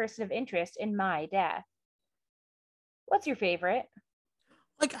now a person of interest in my death. What's your favorite?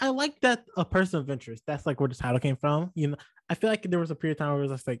 Like, I like that a person of interest. That's like where the title came from. You know, I feel like there was a period of time where it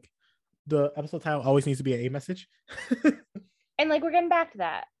was just like the episode title always needs to be an A message. And like we're getting back to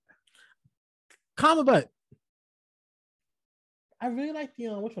that. Comma, but I really like the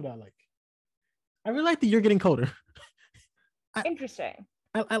which one do I like? I really like the You're Getting Colder. Interesting.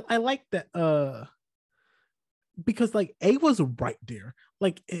 I like that because like A was right there.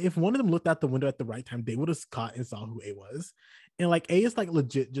 Like if one of them looked out the window at the right time, they would have caught and saw who A was. And like A is like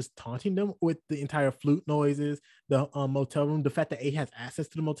legit just taunting them with the entire flute noises, the motel room, the fact that A has access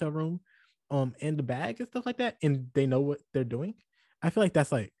to the motel room, and the bag and stuff like that, and they know what they're doing. I feel like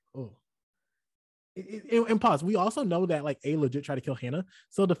that's like, oh. And pause. We also know that like A legit tried to kill Hannah.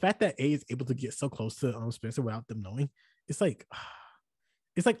 So the fact that A is able to get so close to Spencer without them knowing, it's like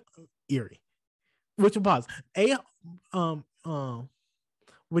it's like eerie. Which pause. A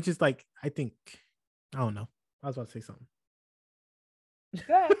which is like I think I don't know. I was about to say something.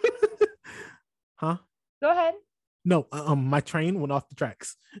 Go ahead. Huh? Go ahead. No, my train went off the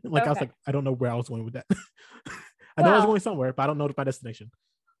tracks. Like okay. I was like, I don't know where I was going with that. I know I was going somewhere, but I don't know my destination.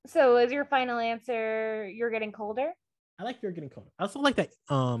 So is your final answer You're Getting Colder? I like You're Getting Colder. I also like that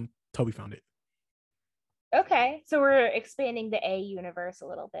Toby found it. Okay. So we're expanding the A universe a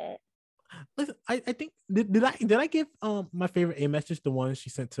little bit. Listen, I think did I give my favorite A message, the one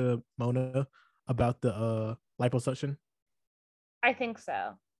she sent to Mona about the liposuction? I think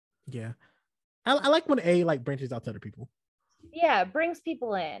so. Yeah. I like when A like branches out to other people. Yeah, brings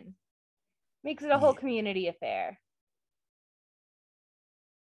people in. Makes it a whole community affair.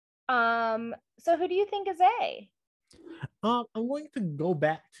 So who do you think is A? I'm going to go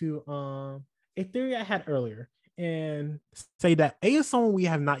back to a theory I had earlier and say that A is someone we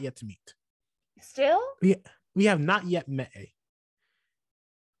have not yet to meet. Still? We have not yet met A.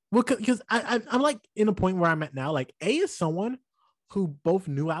 Well, because I'm like in a point where I'm at now. Like A is someone who both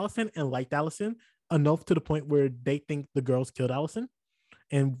knew Allison and liked Allison enough to the point where they think the girls killed Allison,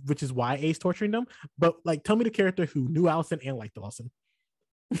 and which is why A's torturing them. But like, tell me the character who knew Allison and liked Allison.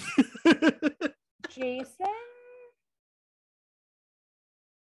 Jason?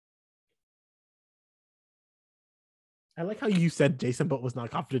 I like how you said Jason, but was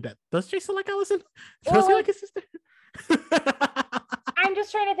not confident that does Jason like Allison? Does he like his sister? I'm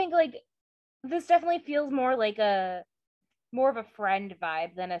just trying to think. Like, this definitely feels more like more of a friend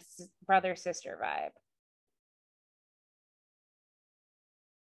vibe than a brother sister vibe.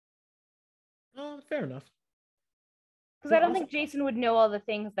 Fair enough. Because I don't think Jason would know all the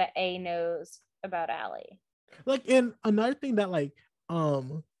things that A knows about Allie. Like, and another thing that like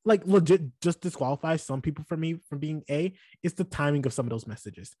legit just disqualifies some people for me from being A is the timing of some of those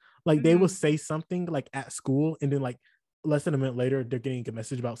messages. Like they will say something like at school, and then like less than a minute later, they're getting a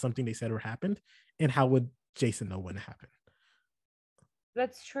message about something they said or happened. And how would Jason know when it happened?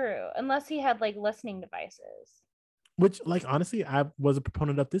 That's true. Unless he had like listening devices. Which, like, honestly, I was a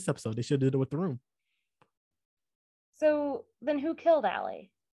proponent of this episode. They should have did it with the room. So then who killed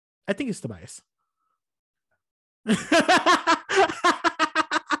Allie? I think it's Tobias. I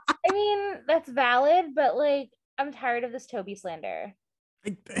mean, that's valid, but like, I'm tired of this Toby slander.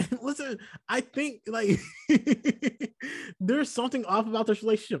 Listen, I think like there's something off about this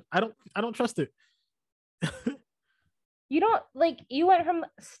relationship. I don't trust it. You don't like, you went from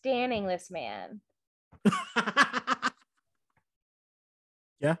standing this man.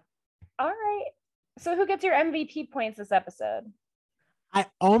 Yeah. All right. So who gets your MVP points this episode? I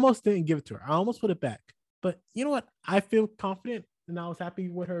almost didn't give it to her. I almost put it back. But you know what? I feel confident and I was happy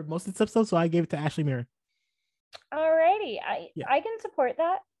with her most of this episode, so I gave it to Ashley Mirren. Alrighty. I can support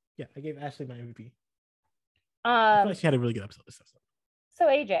that. Yeah, I gave Ashley my MVP. I feel like she had a really good episode this episode. So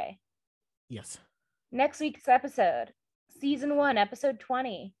AJ. Yes. Next week's episode, season 1, episode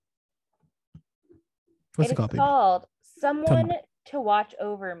 20. What's it called? Called Someone to Watch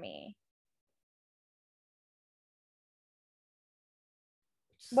Over Me.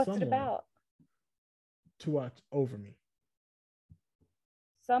 What's it about? To watch over me.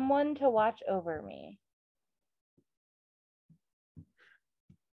 Someone to watch over me.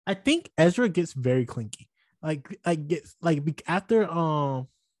 I think Ezra gets very clinky. Like gets like after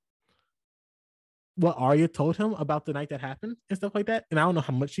what Arya told him about the night that happened and stuff like that. And I don't know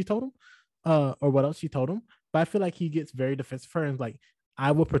how much she told him, or what else she told him. But I feel like he gets very defensive for her and like,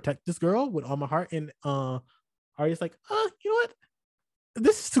 I will protect this girl with all my heart. And Arya's like, you know what?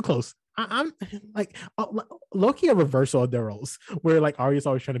 This is too close. I'm like Loki a reversal of their roles, where like Arya's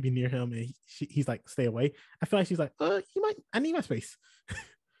always trying to be near him and he's like, stay away. I feel like she's like, I need my space.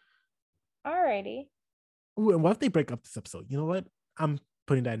 Alrighty. Ooh, and what if they break up this episode? You know what? I'm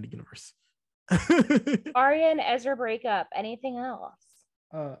putting that in the universe. Arya and Ezra break up. Anything else?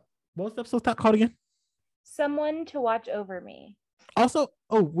 What was the episode called again? Someone to Watch Over Me. Also,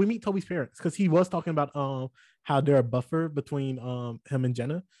 oh, we meet Toby's parents because he was talking about how they're a buffer between him and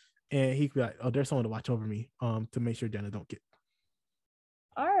Jenna, and he could be like, oh, there's someone to watch over me to make sure Jenna don't get too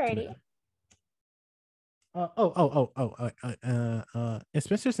Alrighty. mad. And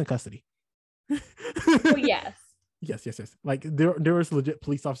Spencer's in custody. Oh yes. Yes. Like there was legit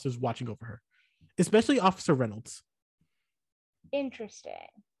police officers watching over her, especially Officer Reynolds. Interesting.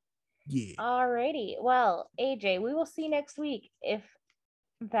 Yeah. Alrighty. Well, AJ, we will see next week if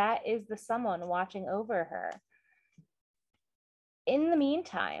that is the someone watching over her. In the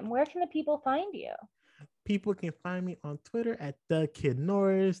meantime, where can the people find you? People can find me on Twitter at the Kid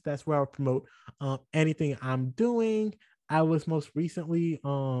Norris. That's where I'll promote anything I'm doing. I was most recently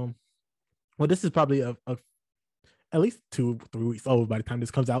well, this is probably a at least 2-3 weeks old by the time this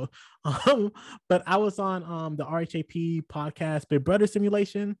comes out. But I was on the RHAP podcast Big Brother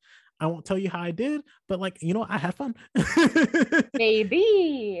Simulation. I won't tell you how I did, but like, I had fun.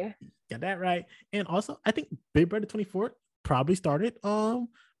 Baby. Got that right. And also, I think Big Brother 24 probably started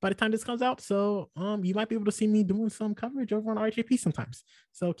by the time this comes out. So you might be able to see me doing some coverage over on RHAP sometimes.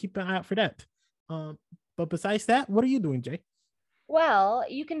 So keep an eye out for that. But besides that, what are you doing, Jay? Well,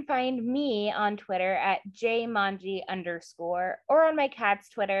 you can find me on Twitter at jmanji_, or on my cat's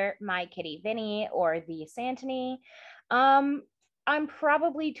Twitter, my kitty Vinny or the Santony. I'm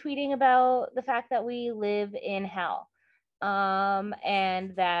probably tweeting about the fact that we live in hell,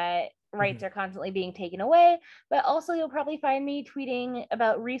 and that rights are constantly being taken away. But also, you'll probably find me tweeting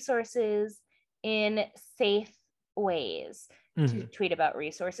about resources in safe ways to tweet about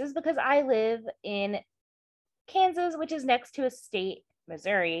resources, because I live in Kansas, which is next to a state,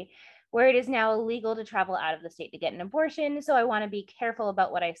 Missouri, where it is now illegal to travel out of the state to get an abortion. So I want to be careful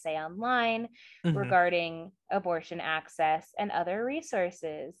about what I say online regarding abortion access and other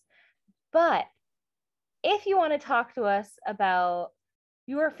resources. But if you want to talk to us about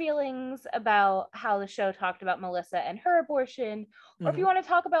your feelings about how the show talked about Melissa and her abortion, or if you want to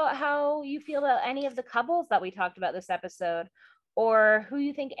talk about how you feel about any of the couples that we talked about this episode, or who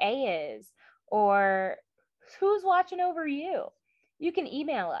you think A is, or who's watching over you, you can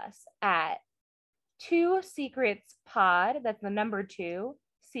email us at 2secretspod, that's the number 2,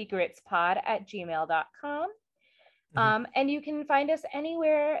 secretspod@gmail.com. And you can find us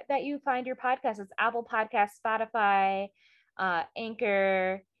anywhere that you find your podcast. It's Apple Podcasts, Spotify,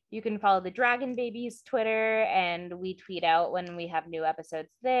 Anchor. You can follow the Dragon Babies Twitter, and we tweet out when we have new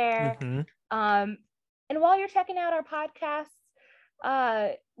episodes there. And while you're checking out our podcasts,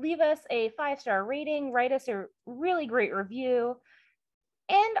 leave us a 5-star rating, write us a really great review,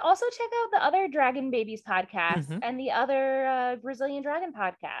 and also check out the other Dragon Babies podcasts and the other Brazilian Dragon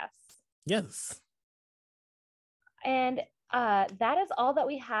podcasts. Yes. And that is all that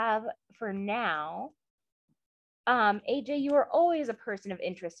we have for now. AJ, you are always a person of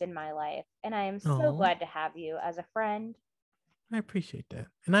interest in my life, and I am so glad to have you as a friend. I appreciate that,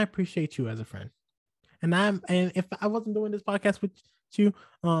 and I appreciate you as a friend. And if I wasn't doing this podcast with you,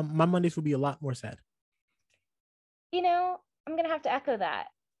 my Mondays would be a lot more sad. I'm gonna have to echo that.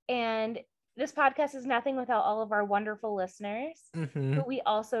 And this podcast is nothing without all of our wonderful listeners, who we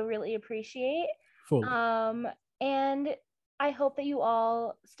also really appreciate. Fully. And I hope that you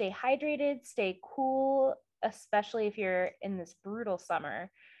all stay hydrated, stay cool, especially if you're in this brutal summer.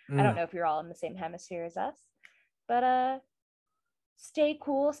 I don't know if you're all in the same hemisphere as us, but stay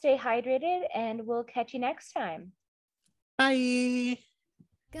cool, stay hydrated, and we'll catch you next time. Bye.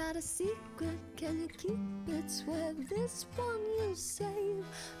 Got a secret, can you keep it? Swear this one you save.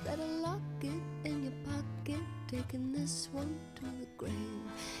 Better lock it in your pocket, taking this one to the grave.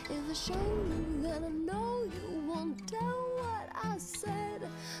 If I show you, then I know you won't tell what I said.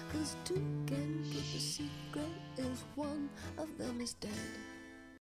 'Cause two can keep a secret if one of them is dead.